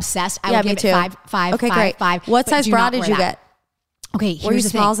underwear obsessed. I would give it 5. Okay, great. 5. What size bra did you get? Okay, here's were you the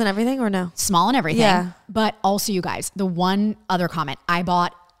smalls thing. And everything or no? Small and everything. But also, you guys, the one other comment, I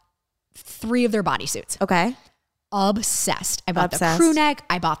bought 3 of their bodysuits. Okay. Obsessed. I bought the crew neck.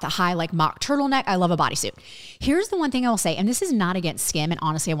 I bought the high like mock turtleneck. I love a bodysuit. Here's the one thing I will say, and this is not against Skim, and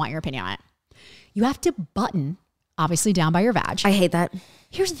honestly, I want your opinion on it. You have to button, obviously, down by your vag. I hate that.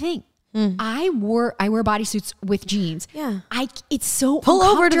 Here's the thing. I wear bodysuits with jeans. Yeah. It's so pull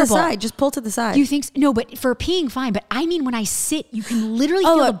over to the side. Just pull to the side. You think no, but for peeing, fine. But I mean, when I sit, you can literally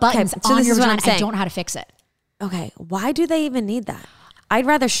feel the buttons on your vagina. I don't know how to fix it. Okay. Why do they even need that? I'd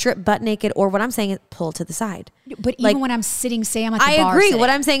rather strip butt naked, or what I'm saying is pull to the side. But even when I'm sitting, say I'm at the bar. I agree. Sitting. What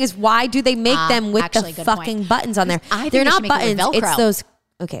I'm saying is, why do they make them with the fucking buttons on there? They're not buttons. It's those.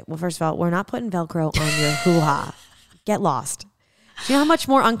 Okay. Well, first of all, we're not putting Velcro on your hoo-ha. Get lost. Do you know how much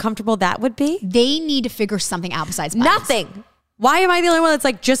more uncomfortable that would be? They need to figure something out besides buttons. Nothing. Why am I the only one that's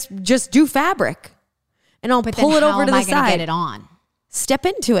like, just do fabric and I'll pull it over to the side? How am I going to get it on? Step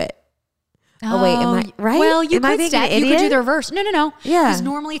into it. Oh, wait, am I right? Well, you could step. You could do the reverse. No. Yeah. Because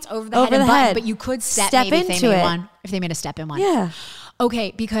normally it's over the head and button, but you could step maybe into if they made a step in one. Yeah.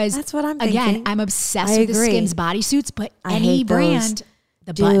 Okay, because that's what I'm thinking. Again, I'm obsessed with the Skims bodysuits, but any brand,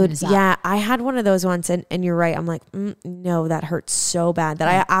 the button is up. Yeah, I had one of those once, and you're right. I'm like, no, that hurts so bad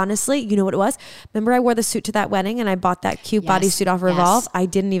that I honestly, you know what it was? Remember I wore the suit to that wedding, and I bought that cute bodysuit off Revolve? I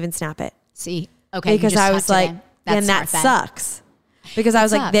didn't even snap it. See? Okay. Because I was like, and that sucks. Because I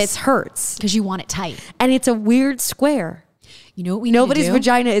was like, this hurts. Because you want it tight. And it's a weird square. You know what we need to do? Nobody's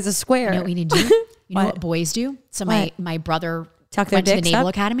vagina is a square. You know what we need to do? You know what boys do? So my brother went to the Naval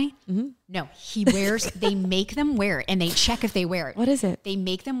Academy. No, he wears, they make them wear it and they check if they wear it. What is it? They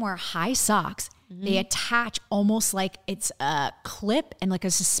make them wear high socks. They attach almost like it's a clip and like a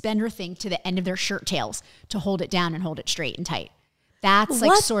suspender thing to the end of their shirt tails to hold it down and hold it straight and tight. That's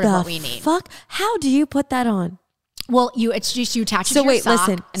like sort of what we need. Fuck? How do you put that on? Well, it's just you attach it to your sock. So wait,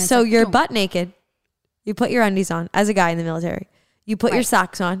 listen. And So like, you're boom. butt naked. You put your undies on as a guy in the military. You put your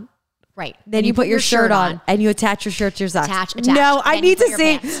socks on. Right. Then you put your shirt on and you attach your shirt to your socks. Attach. No, I Then need you to put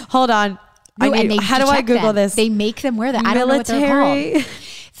see. your pants. Hold on. No, How do I Google this? They make them wear that. I don't know what they're called.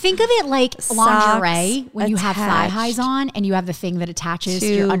 Think of it like lingerie when you have thigh highs on and you have the thing that attaches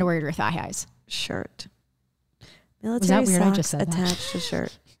to your underwear to your thigh highs. Shirt. Military weird? socks I just said that. attached to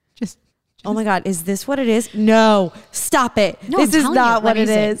shirt. Just Oh my God, is this what it is? No, stop it. No, this I'm is telling not you. what Let it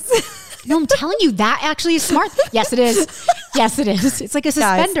me is. No, I'm telling you, that actually is smart. Yes, it is. Yes, it is. It's like a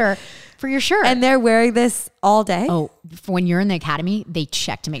suspender for your shirt. And they're wearing this all day? Oh, for when you're in the academy, they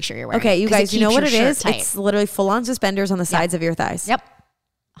check to make sure you're wearing it. Okay, you 'Cause guys, you know keeps what your it shirt is? tight. It's literally full-on suspenders on the sides of your thighs. Yep.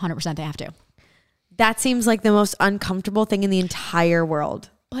 100% they have to. That seems like the most uncomfortable thing in the entire world.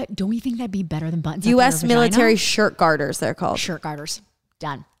 But don't we think that'd be better than buttons? U.S. military shirt garters, they're called. shirt garters.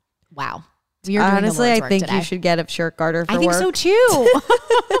 Done. Wow. We are doing Honestly, the I Lord's work think today. you should get a shirt garter for I think work. so too.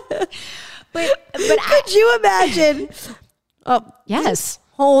 but Could you imagine? Oh, yes.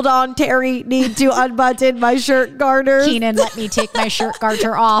 hold on, Terry. Need to unbutton my shirt garters. Keenan, let me take my shirt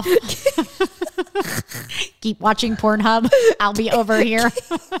garter off. Keep watching Pornhub. I'll be over here.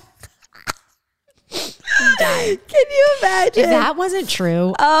 I'm dying. Can you imagine? If that wasn't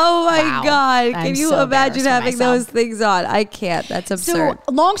true. Oh my Wow. God. I'm Can you so imagine embarrassed for having myself. those things on? I can't. That's absurd.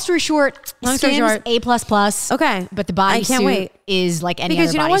 So long story short, Skims A++. Okay. But the I can't bodysuit wait. is like any Because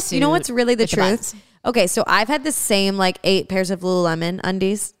other you know bodysuit. you know what's really the with truth? buttons. Okay, so I've had the same like 8 pairs of Lululemon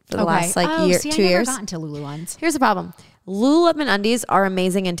undies for the last like year, see, 2 I years. never got into Lulu ones. Here's the problem. Lululemon undies are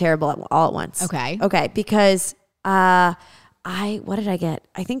amazing and terrible all at once. Okay. Because what did I get?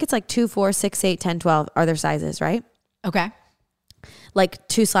 I think it's like 2, 4, 6, 8, 10, 12 are their sizes, right? Okay. Like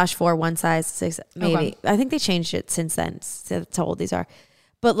 2/4, one size, 6, maybe. Okay. I think they changed it since then. So that's how old these are.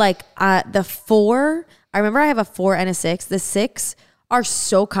 But like the 4, I remember I have a 4 and a 6. The 6 are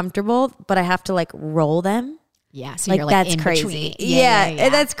so comfortable, but I have to like roll them. Yeah. So Like you're that's in crazy. between. Yeah,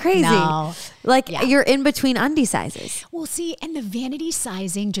 that's crazy. No. Like Yeah. you're in between undie sizes. Well, see, and the vanity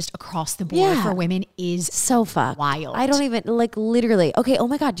sizing just across the board Yeah. for women is So fucked. wild. I don't even like literally. Okay. Oh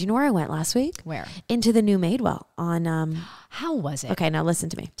my God. Do you know where I went last week? Where? Into the new Madewell on. How was it? Okay. Now listen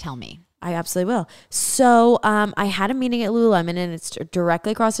to me. Tell me. I absolutely will. So I had a meeting at Lululemon and it's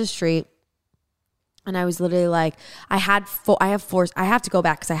directly across the street. And I was literally like, I have to go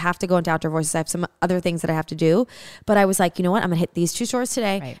back because I have to go into Outdoor Voices. I have some other things that I have to do. But I was like, you know what? I'm going to hit these 2 stores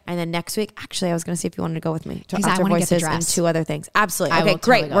today. Right. And then next week, actually, I was going to see if you wanted to go with me to 'Cause I Outdoor wanna get the Voices and dress. 2 other things. Absolutely. I Okay, will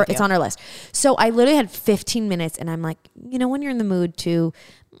great. totally go with It's you. on our list. So I literally had 15 minutes and I'm like, you know, when you're in the mood to,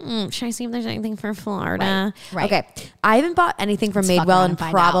 should I see if there's anything for Florida? Right. Okay. I haven't bought anything from Let's fuck Madewell around in and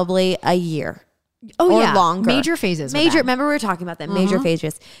find probably a year. Oh, or yeah. longer. Major phases. with Major. them. Remember we were talking about that. Major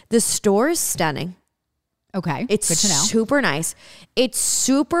phases. The store is stunning. Okay. It's good to know. super nice. It's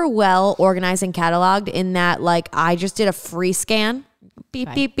super well organized and cataloged in that like I just did a free scan. Beep,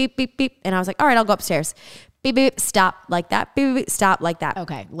 Okay. beep, beep, beep, beep. And I was like, all right, I'll go upstairs. Beep, beep, stop like that. Beep, beep, beep, stop like that.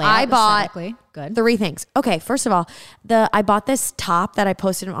 Okay. I Layout bought aesthetically. Good. 3 things. Okay, first of all, I bought this top that I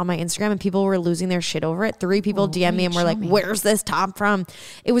posted on my Instagram and people were losing their shit over it. 3 people DM me and were like, where's this top from?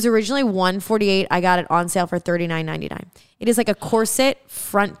 It was originally $148. I got it on sale for $39.99. It is like a corset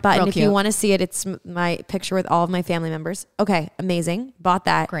front button. Real If you cute. want to see it, it's my picture with all of my family members. Okay, amazing. Bought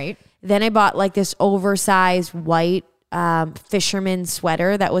that. Great. Then I bought like this oversized white fisherman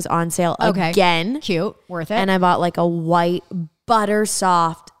sweater that was on sale again. Cute. Worth it. And I bought like a white butter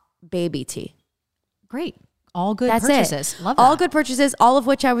soft baby tee. Great. All good That's purchases. it. Love that. All good purchases, all of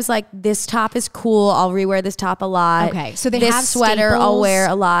which I was like, this top is cool. I'll rewear this top a lot. Okay. So they this have sweater I'll staples wear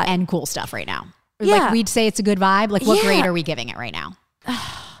a lot. and cool stuff right now. Yeah. Like we'd say it's a good vibe. Like what Yeah. grade are we giving it right now?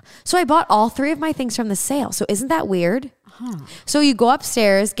 So I bought all 3 of my things from the sale. So isn't that weird? So you go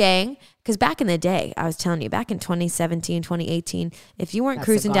upstairs, gang, because back in the day, I was telling you, back in 2017, 2018, if you weren't That's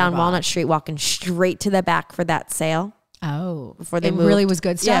cruising the down garbage. Walnut Street, walking straight to the back for that sale. Oh. Before they it moved. really was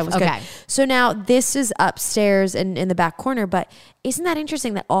good stuff? Yeah, it was okay. good. So now this is upstairs and in the back corner, but isn't that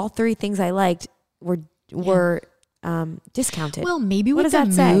interesting that all 3 things I liked were discounted. Well, maybe What with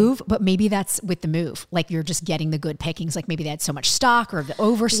does the that move, say? but maybe that's with the move. Like you're just getting the good pickings. Like maybe they had so much stock or the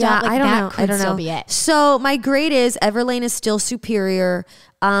overstock. Like I don't that know. could I don't still know. be it. So my grade is Everlane is still superior.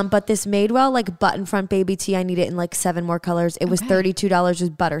 But this Madewell like button front baby tee, I need it in like 7 more colors. It was $32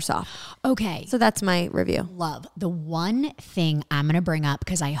 with butter soft. Okay. So that's my review. Love. The one thing I'm going to bring up,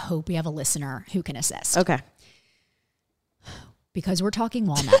 because I hope we have a listener who can assist. Okay. Because we're talking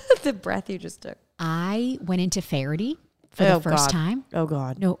walnut. The breath you just took. I went into Faherty for the first time. Oh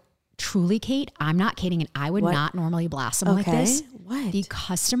God. No, truly, Kate, I'm not kidding. And I would not normally blast someone like this. What? The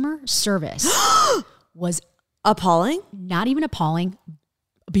customer service was Appalling? not even appalling,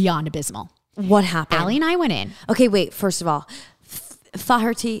 beyond abysmal. What happened? Allie and I went in. Okay, wait. First of all,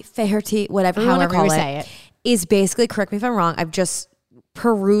 Faherty, whatever you want to However call you it, say it. is basically, correct me if I'm wrong, I've just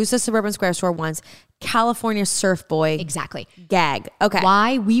perused the Suburban Square store once, California Surf Boy Exactly. gag. Okay.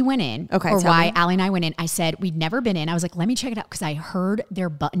 Why we went in, Okay, or tell why me. Allie and I went in, I said, we'd never been in. I was like, let me check it out because I heard their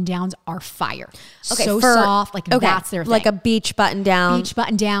button downs are fire. Okay, So soft, like that's their thing. like a beach button down. Beach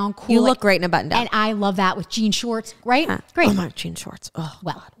button down, cool. You like- look great in a button down. And I love that with jean shorts, right? Great. Oh my jean shorts. Oh,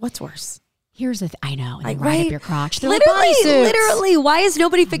 Well, God, what's worse? here's the I know, and they Like, ride right? up your crotch. They're Literally, like bodysuits. literally. Why has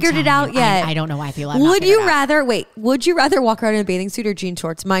nobody figured it out Telling you, yet? I don't know why people have not Would figured you it out. would you rather walk around in a bathing suit or jean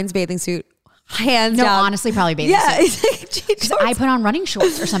shorts? Mine's bathing suit. Hands No, down. honestly, probably bathing Yeah, suit. it's like jean shorts. I put on running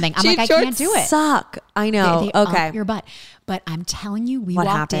shorts or something. I'm Jean like, I can't shorts do it. Suck. I know. They Okay. up your butt. But I'm telling you, we What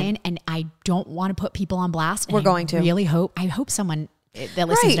walked happened? in, and I don't want to put people on blast. And We're I going to. Really hope. I hope someone that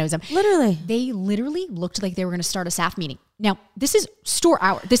listens Right. knows them. Literally. They literally looked like they were going to start a staff meeting. Now, this is store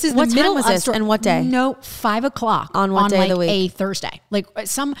hour. This is What the time middle was of this store. and what day? No, 5 o'clock On what day of like the week? a Thursday. Like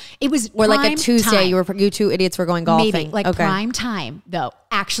it was Or like a prime Tuesday. time. You two idiots were going golfing. Maybe like okay. prime time though.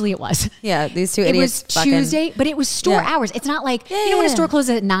 Actually, it was. Yeah, these two It idiots. was Tuesday, but it was store Yeah. hours. It's not like Yeah, you know when a yeah, store yeah. closes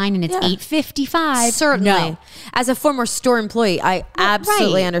at 9 and it's Yeah. 8:55. Certainly. No. As a former store employee, I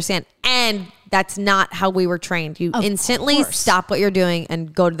absolutely right. understand. And that's not how we were trained. You Of instantly course. stop what you're doing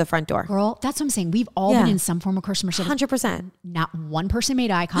and go to the front door. Girl, that's what I'm saying. We've all Yeah. been in some form of customer service. 100%. Not one person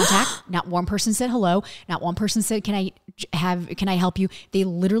made eye contact. Not one person said hello. Not one person said, can I help you? They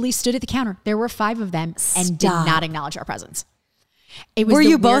literally stood at the counter. There were 5 of them and did Stop. not acknowledge our presence. It was Were the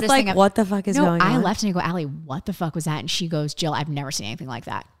you both weirdest like, thing what the fuck is going I on? left and I go, Allie, what the fuck was that? And she goes, Jill, I've never seen anything like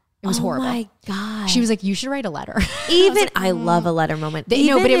that. It was horrible. Oh my God. She was like, you should write a letter. Even, I love a letter moment. no,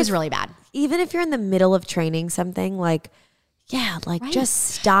 Even but it was if- really bad. Even if you're in the middle of training something, like, yeah, like Right. just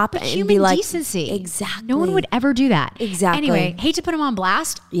stop But and human be like, decency. Exactly. No one would ever do that. Exactly. Anyway, hate to put them on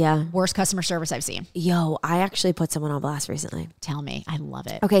blast. Yeah. Worst customer service I've seen. Yo, I actually put someone on blast recently. Tell me. I love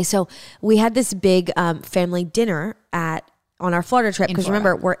it. Okay, so we had this big family dinner on our Florida trip In because Florida.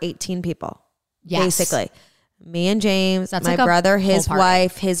 remember we're 18 people, Yes. basically. Me and James, That's my like a brother, whole his party.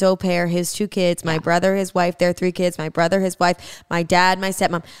 wife, his au pair, his 2 kids, my brother, his wife, their 3 kids, my brother, his wife, my dad, my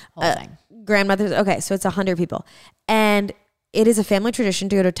stepmom, Whole thing. grandmothers. Okay, so it's 100 people, and it is a family tradition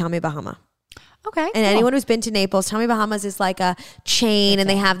to go to Tommy Bahama. Okay. And cool. anyone who's been to Naples, Tommy Bahamas is like a chain and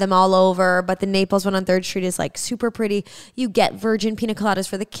they have them all over. But the Naples one on 3rd Street is like super pretty. You get virgin pina coladas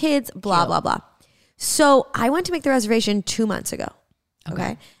for the kids, blah, Cute. blah, blah. So I went to make the reservation 2 months ago. Okay.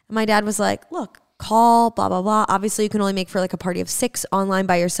 And my dad was like, look, call, blah, blah, blah. Obviously you can only make for like a party of 6 online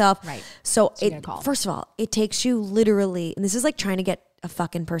by yourself. Right. So you gotta call. first of all, it takes you literally, and this is like trying to get a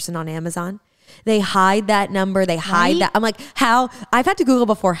fucking person on Amazon. They hide that number. They hide Right? that. I'm like, how? I've had to Google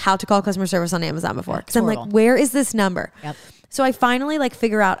before how to call customer service on Amazon before. Because I'm like, horrible. where is this number? Yep. So I finally like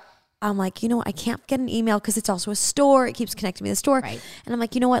figure out, I'm like, you know what? I can't get an email because it's also a store. It keeps connecting me to the store. Right. And I'm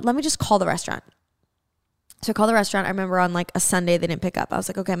like, you know what? Let me just call the restaurant. So I call the restaurant. I remember on like a Sunday, they didn't pick up. I was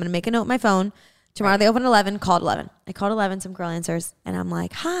like, okay, I'm going to make a note on my phone. Tomorrow they open at 11, called 11. I called 11, some girl answers. And I'm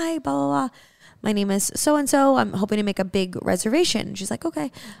like, hi, blah, blah, blah. My name is so-and-so. I'm hoping to make a big reservation. She's like, okay.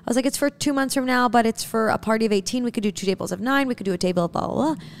 I was like, it's for 2 months from now, but it's for a party of 18. We could do 2 tables of 9. We could do a table of blah,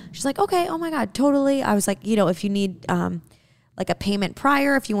 blah, blah. She's like, okay. Oh my God, totally. I was like, you know, if you need like a payment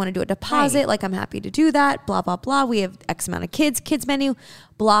prior, if you want to do a deposit, Right. like I'm happy to do that, blah, blah, blah. We have X amount of kids menu,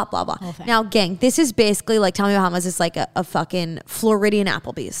 blah, blah, blah. Whole thing. Now, gang, this is basically like Tommy Bahamas is like a fucking Floridian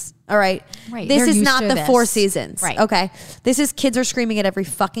Applebee's. All right. Right. This They're is used not to the this. Four Seasons. Right. Okay. This is kids are screaming at every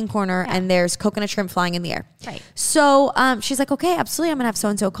fucking corner and there's coconut shrimp flying in the air. Right. So she's like, okay, absolutely. I'm going to have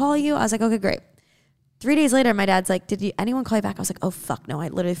so-and-so call you. I was like, okay, great. 3 days later, my dad's like, anyone call you back? I was like, oh, fuck no. I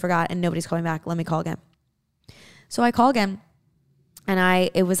literally forgot and nobody's calling back. Let me call again. So I call again. And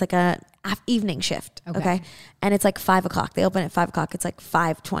it was like a evening shift. Okay. And it's like 5 o'clock. They open at 5 o'clock. It's like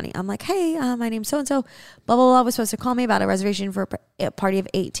 5:20. I'm like, hey, my name's so-and-so, blah, blah, blah. Was supposed to call me about a reservation for a party of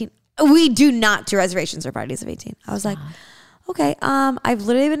 18. We do not do reservations for parties of 18. I was like, okay, I've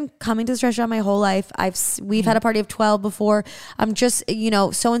literally been coming to this restaurant my whole life. We've had a party of 12 before. I'm just,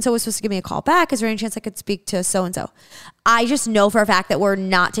 so-and-so was supposed to give me a call back. Is there any chance I could speak to so-and-so? I just know for a fact that we're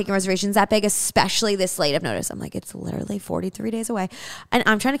not taking reservations that big, especially this late of notice. I'm like, it's literally 43 days away. And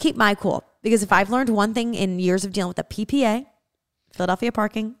I'm trying to keep my cool because if I've learned one thing in years of dealing with the PPA, Philadelphia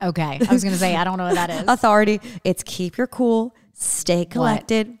Parking. Okay. I was going to say, I don't know what that is. Authority. It's keep your cool, stay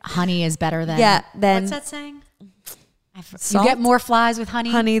collected. What? Honey is better than. Yeah. Then what's that saying? You get more flies with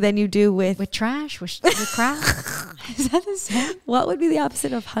honey than you do with trash, with crap. Is that the same? What would be the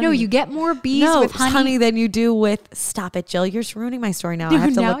opposite of honey? No, you get more bees with honey than you do with. Stop it, Jill. You're just ruining my story now. I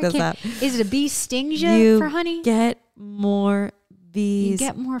have to look this up. Is it a bee stings you for honey? Get more bees. You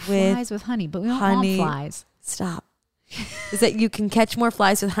get more flies with honey, but we don't want flies. Stop. Is that you can catch more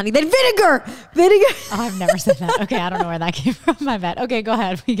flies with honey than vinegar? Vinegar. Oh, I've never said that. Okay, I don't know where that came from. My bad. Okay, go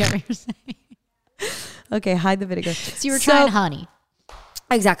ahead. We get what you're saying. Okay, hide the vinegar. So you were trying honey.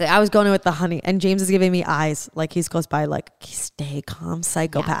 Exactly. I was going in with the honey, and James is giving me eyes like he's close by, like stay calm,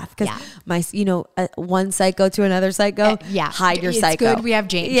 psychopath. Because my, one psycho to another psycho. Hide your psycho. It's good we have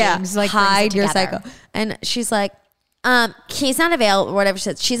James. Yeah, James like hide your psycho. And she's like, he's not available, or whatever she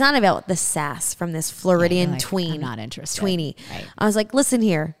said. She's not available. The sass from this Floridian tween. I'm not interested. Tweenie. Right. I was like, listen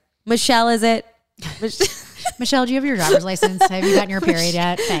here, Michelle, is it? Michelle, do you have your driver's license? Have you gotten your period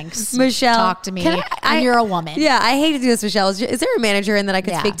yet? Thanks. Michelle, talk to me. And you're a woman. Yeah, I hate to do this, Michelle. Is there a manager in that I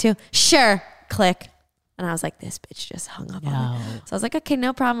could speak to? Sure. Click. And I was like, this bitch just hung up on me. So I was like, okay,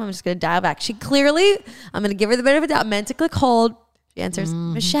 no problem. I'm just going to dial back. She clearly, I'm going to give her the benefit of the doubt, meant to click hold. She answers,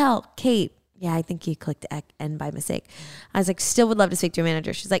 Michelle, Kate. Yeah, I think you clicked end by mistake. I was like, still would love to speak to a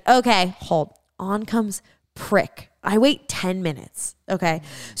manager. She's like, okay, hold. On comes prick. I wait 10 minutes. Okay.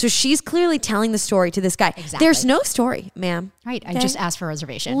 So she's clearly telling the story to this guy. Exactly. There's no story, ma'am. Right. I just asked for a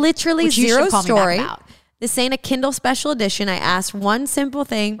reservation. Literally zero story. This ain't a Kindle special edition. I asked one simple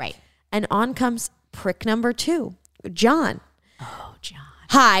thing. Right. And on comes prick number 2, John. Oh, John.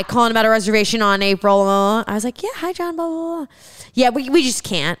 Hi, calling about a reservation on April. I was like, yeah, hi, John, blah, blah, blah. Yeah, we just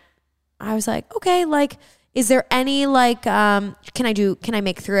can't. I was like, okay, like, is there any can I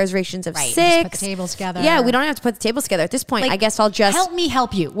make 3 reservations of 6? Just put the tables together. Yeah, we don't have to put the tables together at this point. I guess I'll just help me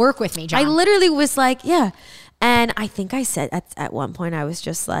help you. Work with me, John. I literally was like, yeah. And I think I said at one point, I was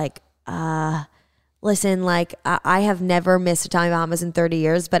just like, listen, like I have never missed a Tommy Bahamas in 30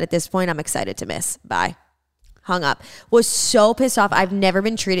 years, but at this point I'm excited to miss. Bye. Hung up. Was so pissed off. I've never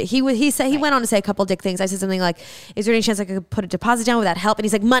been treated. He said he went on to say a couple dick things. I said something like, "Is there any chance I could put a deposit down? Would that help?" And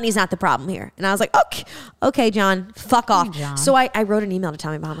he's like, "Money's not the problem here." And I was like, "Okay, John, fuck off." John. So I wrote an email to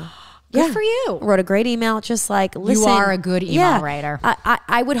Tommy Bahama. Good for you. Wrote a great email, just like, listen. You are a good email writer.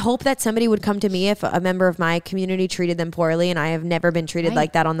 I would hope that somebody would come to me if a member of my community treated them poorly, and I have never been treated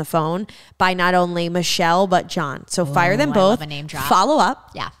like that on the phone by not only Michelle, but John. So fire them both. I love a name drop. Follow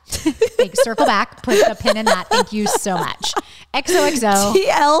up. Yeah. Circle back. Put a pin in that. Thank you so much. XOXO.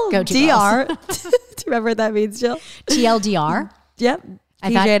 TLDR. Do you remember what that means, Jill? TLDR? Yep.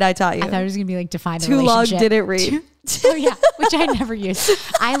 PJ and I taught you. I thought it was going to be like define the Too relationship. long didn't read. Oh yeah, which I never use.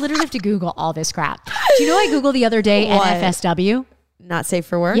 I literally have to Google all this crap. Do you know I Googled the other day NFSW? Not safe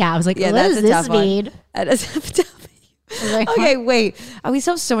for work? Yeah, I was like, what does this mean? NFSW. Like, okay, wait. We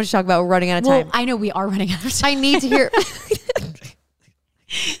still have so much to talk about. We're running out of time. I know we are running out of time. I need to hear.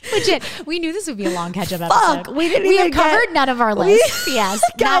 Legit, we knew this would be a long catch-up episode. We have covered none of our lists. Yes,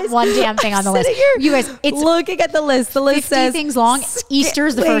 guys, not one damn thing on the list. You guys, it's looking at the list. The list 50 says things long. Easter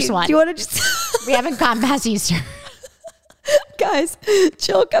is the first one. Do you want to just? We haven't gotten past Easter. Guys,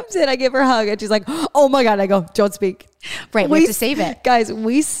 Jill comes in. I give her a hug, and she's like, "Oh my god!" I go, "Don't speak." Right, we have to save it. Guys,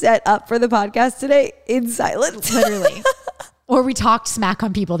 we set up for the podcast today in silence, literally. Or we talked smack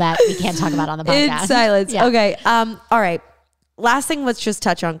on people that we can't talk about on the podcast in silence. Yeah. Okay. All right. Last thing, let's just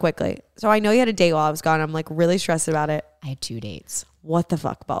touch on quickly. So I know you had a date while I was gone. I'm like really stressed about it. I had 2 dates. What the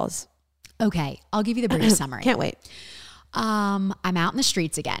fuck balls? Okay, I'll give you the brief summary. Can't wait. I'm out in the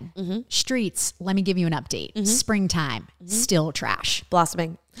streets again. Mm-hmm. Streets, let me give you an update. Mm-hmm. Springtime, still trash.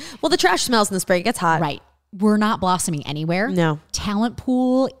 Blossoming. Well, the trash smells in the spring. It gets hot. Right. We're not blossoming anywhere. No. Talent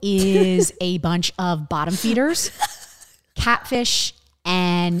pool is a bunch of bottom feeders, catfish,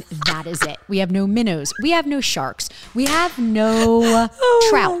 and that is it. We have no minnows. We have no sharks. We have no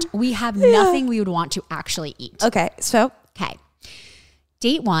trout. We have nothing we would want to actually eat. Okay. So. Okay.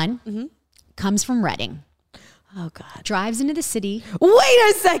 Date 1 comes from Reading. Oh, God. Drives into the city. Wait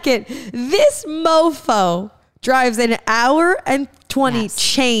a second. This mofo drives an hour and 20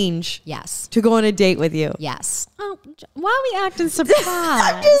 change. Yes. To go on a date with you. Yes. Oh, why are we acting surprised?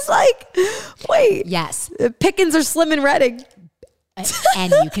 I'm just like, wait. Yes. Pickings are slim in Reading.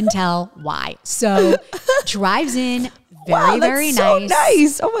 And you can tell why. So drives in Very so nice.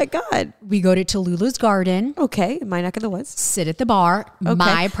 nice. Oh my God. We go to Tallulah's Garden. Okay. In my neck of the woods. Sit at the bar. Okay.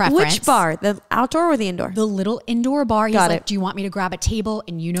 My preference. Which bar? The outdoor or the indoor? The little indoor bar. He's Got like, it. do you want me to grab a table?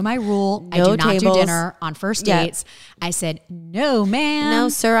 And you know my rule. I No do not tables. do dinner on first Yeah. dates. I said, no, ma'am. No,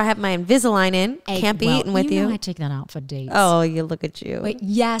 sir. I have my Invisalign in. Can't be eating with you. Know I take that out for dates. Oh, you look at you. But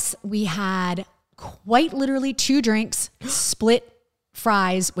yes, we had quite literally 2 drinks, split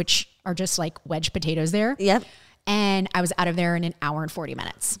fries, which are just like wedge potatoes there. Yep. And I was out of there in an hour and 40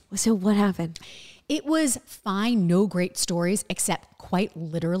 minutes. So what happened? It was fine. No great stories, except quite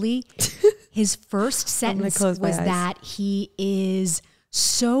literally his first sentence close my was eyes. that he is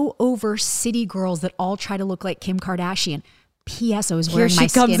so over city girls that all try to look like Kim Kardashian. P.S. I was wearing my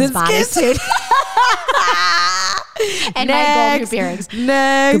Skims bodysuit. And my gold hoop earrings.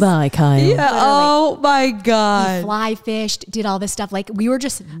 Next. Goodbye, Kyle. Yeah. Literally. Oh my He God. fly fished, did all this stuff. Like we were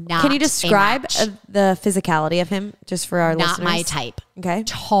just not. Can you describe a match. the physicality of him just for our Not listeners? my type. Okay.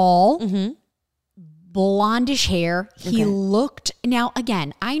 Tall, blondish hair. He Okay. looked, now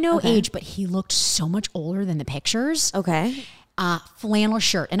again, I know age, but he looked so much older than the pictures. Okay. Flannel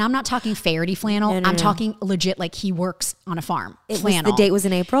shirt. And I'm not talking Faraday flannel. No, I'm no. talking legit like he works on a farm. The Flannel. date was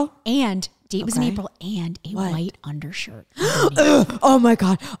in April? And date was in Okay. April and a What? white undershirt. Oh my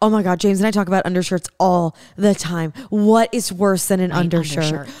God. Oh my God. James and I talk about undershirts all the time. What is worse than an White undershirt?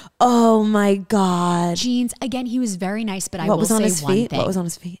 undershirt. Oh my God. Jeans. Again, he was very nice, but I What will was on say his one feet? thing. What was on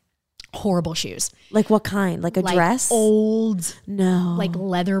his feet? Horrible shoes. Like what kind? Like a Like dress? old, No. like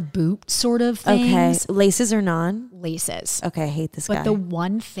leather boot sort of okay. things. Laces or non? Laces. Okay. I hate this But guy. the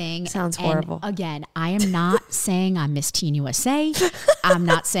one thing Sounds and horrible. Again, I am not saying I'm Miss Teen USA. I'm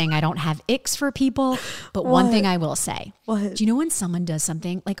not saying I don't have icks for people. But one What? thing I will say. What? Do you know when someone does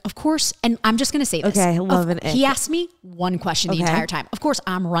something like, of course, and I'm just going to say this. Okay, I love an ick. He asked me one question the Okay. entire time. Of course,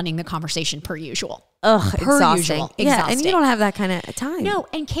 I'm running the conversation per usual. Ugh, Per exhausting. usual. Yeah, and Exhausting. you don't have that kind of time. No,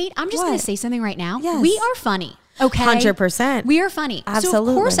 and Kate, I'm just going What? to say something right now. Yes. We are funny. Okay. 100%. We are funny. So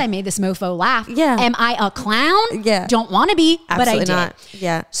Absolutely. of course I made this mofo laugh. Yeah. Am I a clown? Yeah. Don't want to be, but I Absolutely did. not.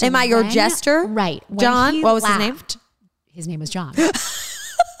 Yeah. So Am I your when- jester? Right. When John? he What was his name? laughed- His name was John.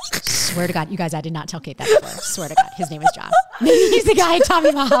 Swear to God, you guys, I did not tell Kate that before. Swear to God, his name is John. Maybe he's the guy at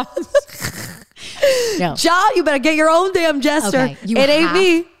Tommy Bahamas. No. John, you better get your own damn jester. Okay, It ain't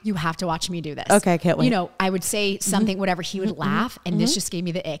me. You have to watch me do this. Okay, I can't wait. You know, I would say something, whatever, he would laugh, and this just gave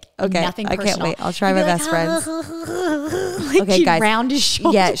me the ick. Okay, Nothing I personal. can't wait. I'll try He'd my be best friends. like Okay, he'd guys. round his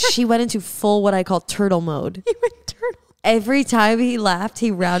shoulders. Yeah, she went into full what I call turtle mode. He went turtle. Every time he laughed,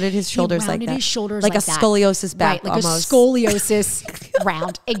 he rounded his shoulders rounded like that. his shoulders like a that. scoliosis back right, like almost. a scoliosis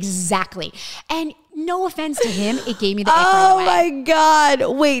round. Exactly. And no offense to him, it gave me the ick Oh right away. my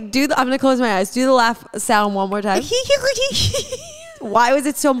God. Wait, I'm going to close my eyes. Do the laugh sound one more time. Why was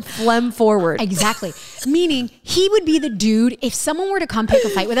it so phlegm forward? Exactly. Meaning he would be the dude. If someone were to come pick a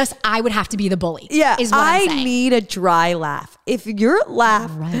fight with us, I would have to be the bully. Yeah, Is what I'm I saying. need a dry laugh. If your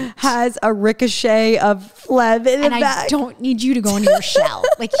laugh Right. has a ricochet of phlegm in and the I back. don't need you to go into your shell.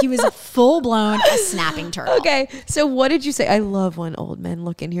 Like he was a full blown snapping turtle. Okay, so what did you say? I love when old men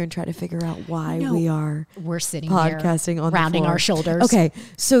look in here and try to figure out why No, we are We're sitting podcasting here, on rounding the floor. our shoulders. Okay,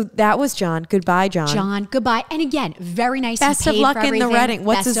 so that was John. Goodbye, John. John, goodbye. And again, very nice. He Best of paid luck for in the everything. Reading.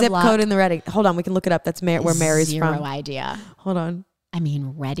 What's the Best of zip luck. code in the Reading? Hold on, we can look it up. That's where Mary's Zero from. idea. Hold on. I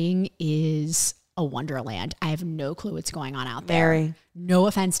mean, Reading is a wonderland. I have no clue what's going on out there. Mary. No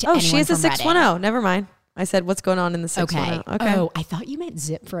offense to Oh, anyone she is a from 610. Never mind. I said, what's going on in the Reading. 610? Okay. Okay. Oh, I thought you meant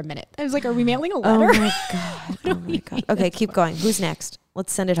zip for a minute. I was like, are we mailing a Oh letter? my God. Oh my God. Okay, keep going. Who's next?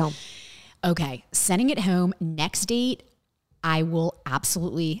 Let's send it home. Okay. Sending it home. Next date, I will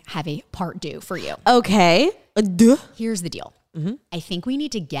absolutely have a part due for you. Okay. Duh. Here's the deal. I think we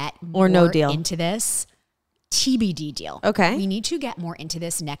need to get Or no more deal. into this. TBD deal. Okay. We need to get more into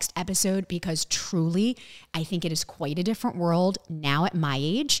this next episode because truly, I think it is quite a different world now at my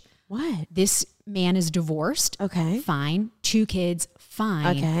age. What? This man is divorced. Okay. Fine. 2 kids.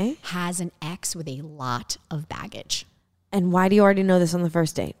 Fine. Okay. Has an ex with a lot of baggage. And why do you already know this on the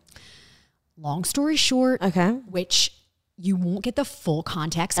first date? Long story short, Okay. which you won't get the full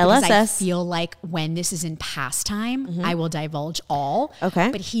context because I LSS. feel like when this is in pastime, I will divulge all.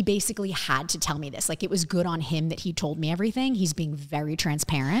 Okay. But he basically had to tell me this. Like it was good on him that he told me everything. He's being very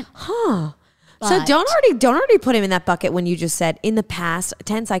transparent. Huh. So But- don't already put him in that bucket when you just said in the past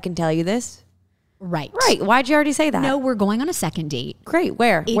tense I can tell you this. Right. Right. Why'd you already say that? No, we're going on a second date. Great.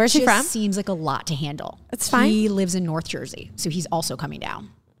 Where? It Where's he just from? seems like a lot to handle. It's fine. He lives in North Jersey. So he's also coming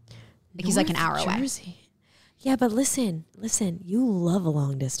down. Like he's like an hour North away. Jersey. Yeah, but listen, you love a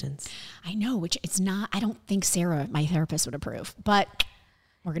long distance. I know, which it's not, I don't think Sarah, my therapist, would approve. But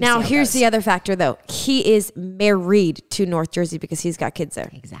We're gonna Now, see how it here's goes. the other factor, though. He is married to North Jersey because he's got kids there.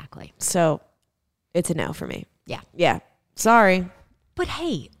 Exactly. So it's a no for me. Yeah. Yeah. Sorry. But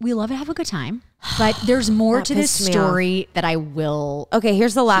hey, we love to have a good time. But there's more That to this pissed me story that I will. Okay,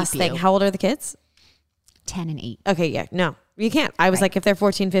 here's the last Keep thing. you. How old are the kids? 10 and 8. Okay, yeah. No, you can't. I was Right. like, if they're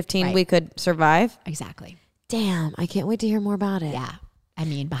 14, 15, Right. we could survive. Exactly. Damn, I can't wait to hear more about it. Yeah. I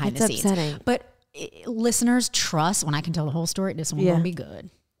mean, behind That's the scenes. upsetting. But listeners, trust when I can tell the whole story, this one's Yeah. going to be good.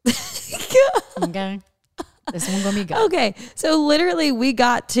 Okay. This one's going to be good. Okay, so literally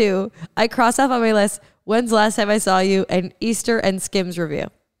I crossed off on my list, when's the last time I saw you, and Easter and Skims review.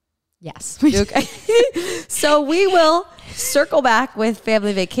 Yes. Okay. So we will circle back with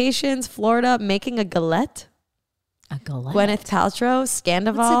family vacations, Florida, making a galette. A galette. Gwyneth Paltrow,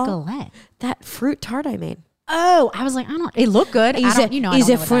 Scandoval. What's a galette? That fruit tart I made. Oh, I was like, I don't. It looked good. I don't know Is what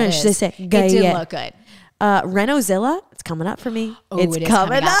it that French? is. They say It did galette. look good. Renozilla, it's coming up for me. Oh, It's it is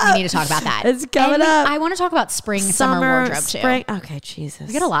coming up. We need to talk about that. It's coming up. I want to talk about spring, summer wardrobe spring. too. Okay, Jesus.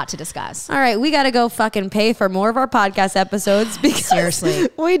 We got a lot to discuss. All right, we got to go fucking pay for more of our podcast episodes because Seriously.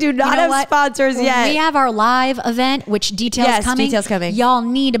 we do not You know have what? sponsors yet. We have our live event, which details coming. Y'all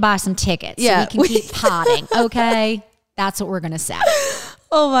need to buy some tickets Yeah, so we can keep potting. Okay, that's what we're gonna say.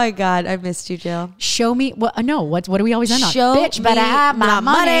 Oh my God, I missed you, Jill. Show me what? No, what do we always end on? Show Bitch, better me have my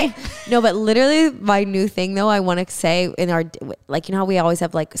money. No, but literally my new thing though, I want to say in our, like, you know how we always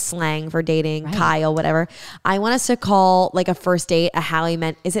have like slang for dating, Right. Kyle, whatever. I want us to call like a first date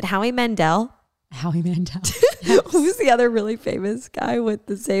a is it Howie Mandel? Howie Mandel. Who's the other really famous guy with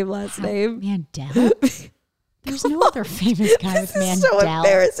the same last name? Mandel. There's no other famous guy with This is Mandel. so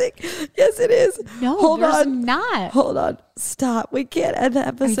embarrassing. Yes, it is. No, Hold there's on. not. Hold on. Stop. We can't end the Are you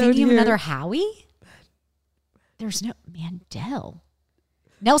episode thinking here. of another Howie? There's no Mandel.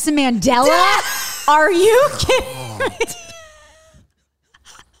 Nelson Mandela? Are you kidding me?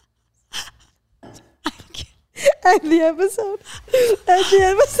 End the episode. End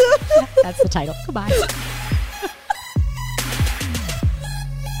the episode. That's the title. Goodbye.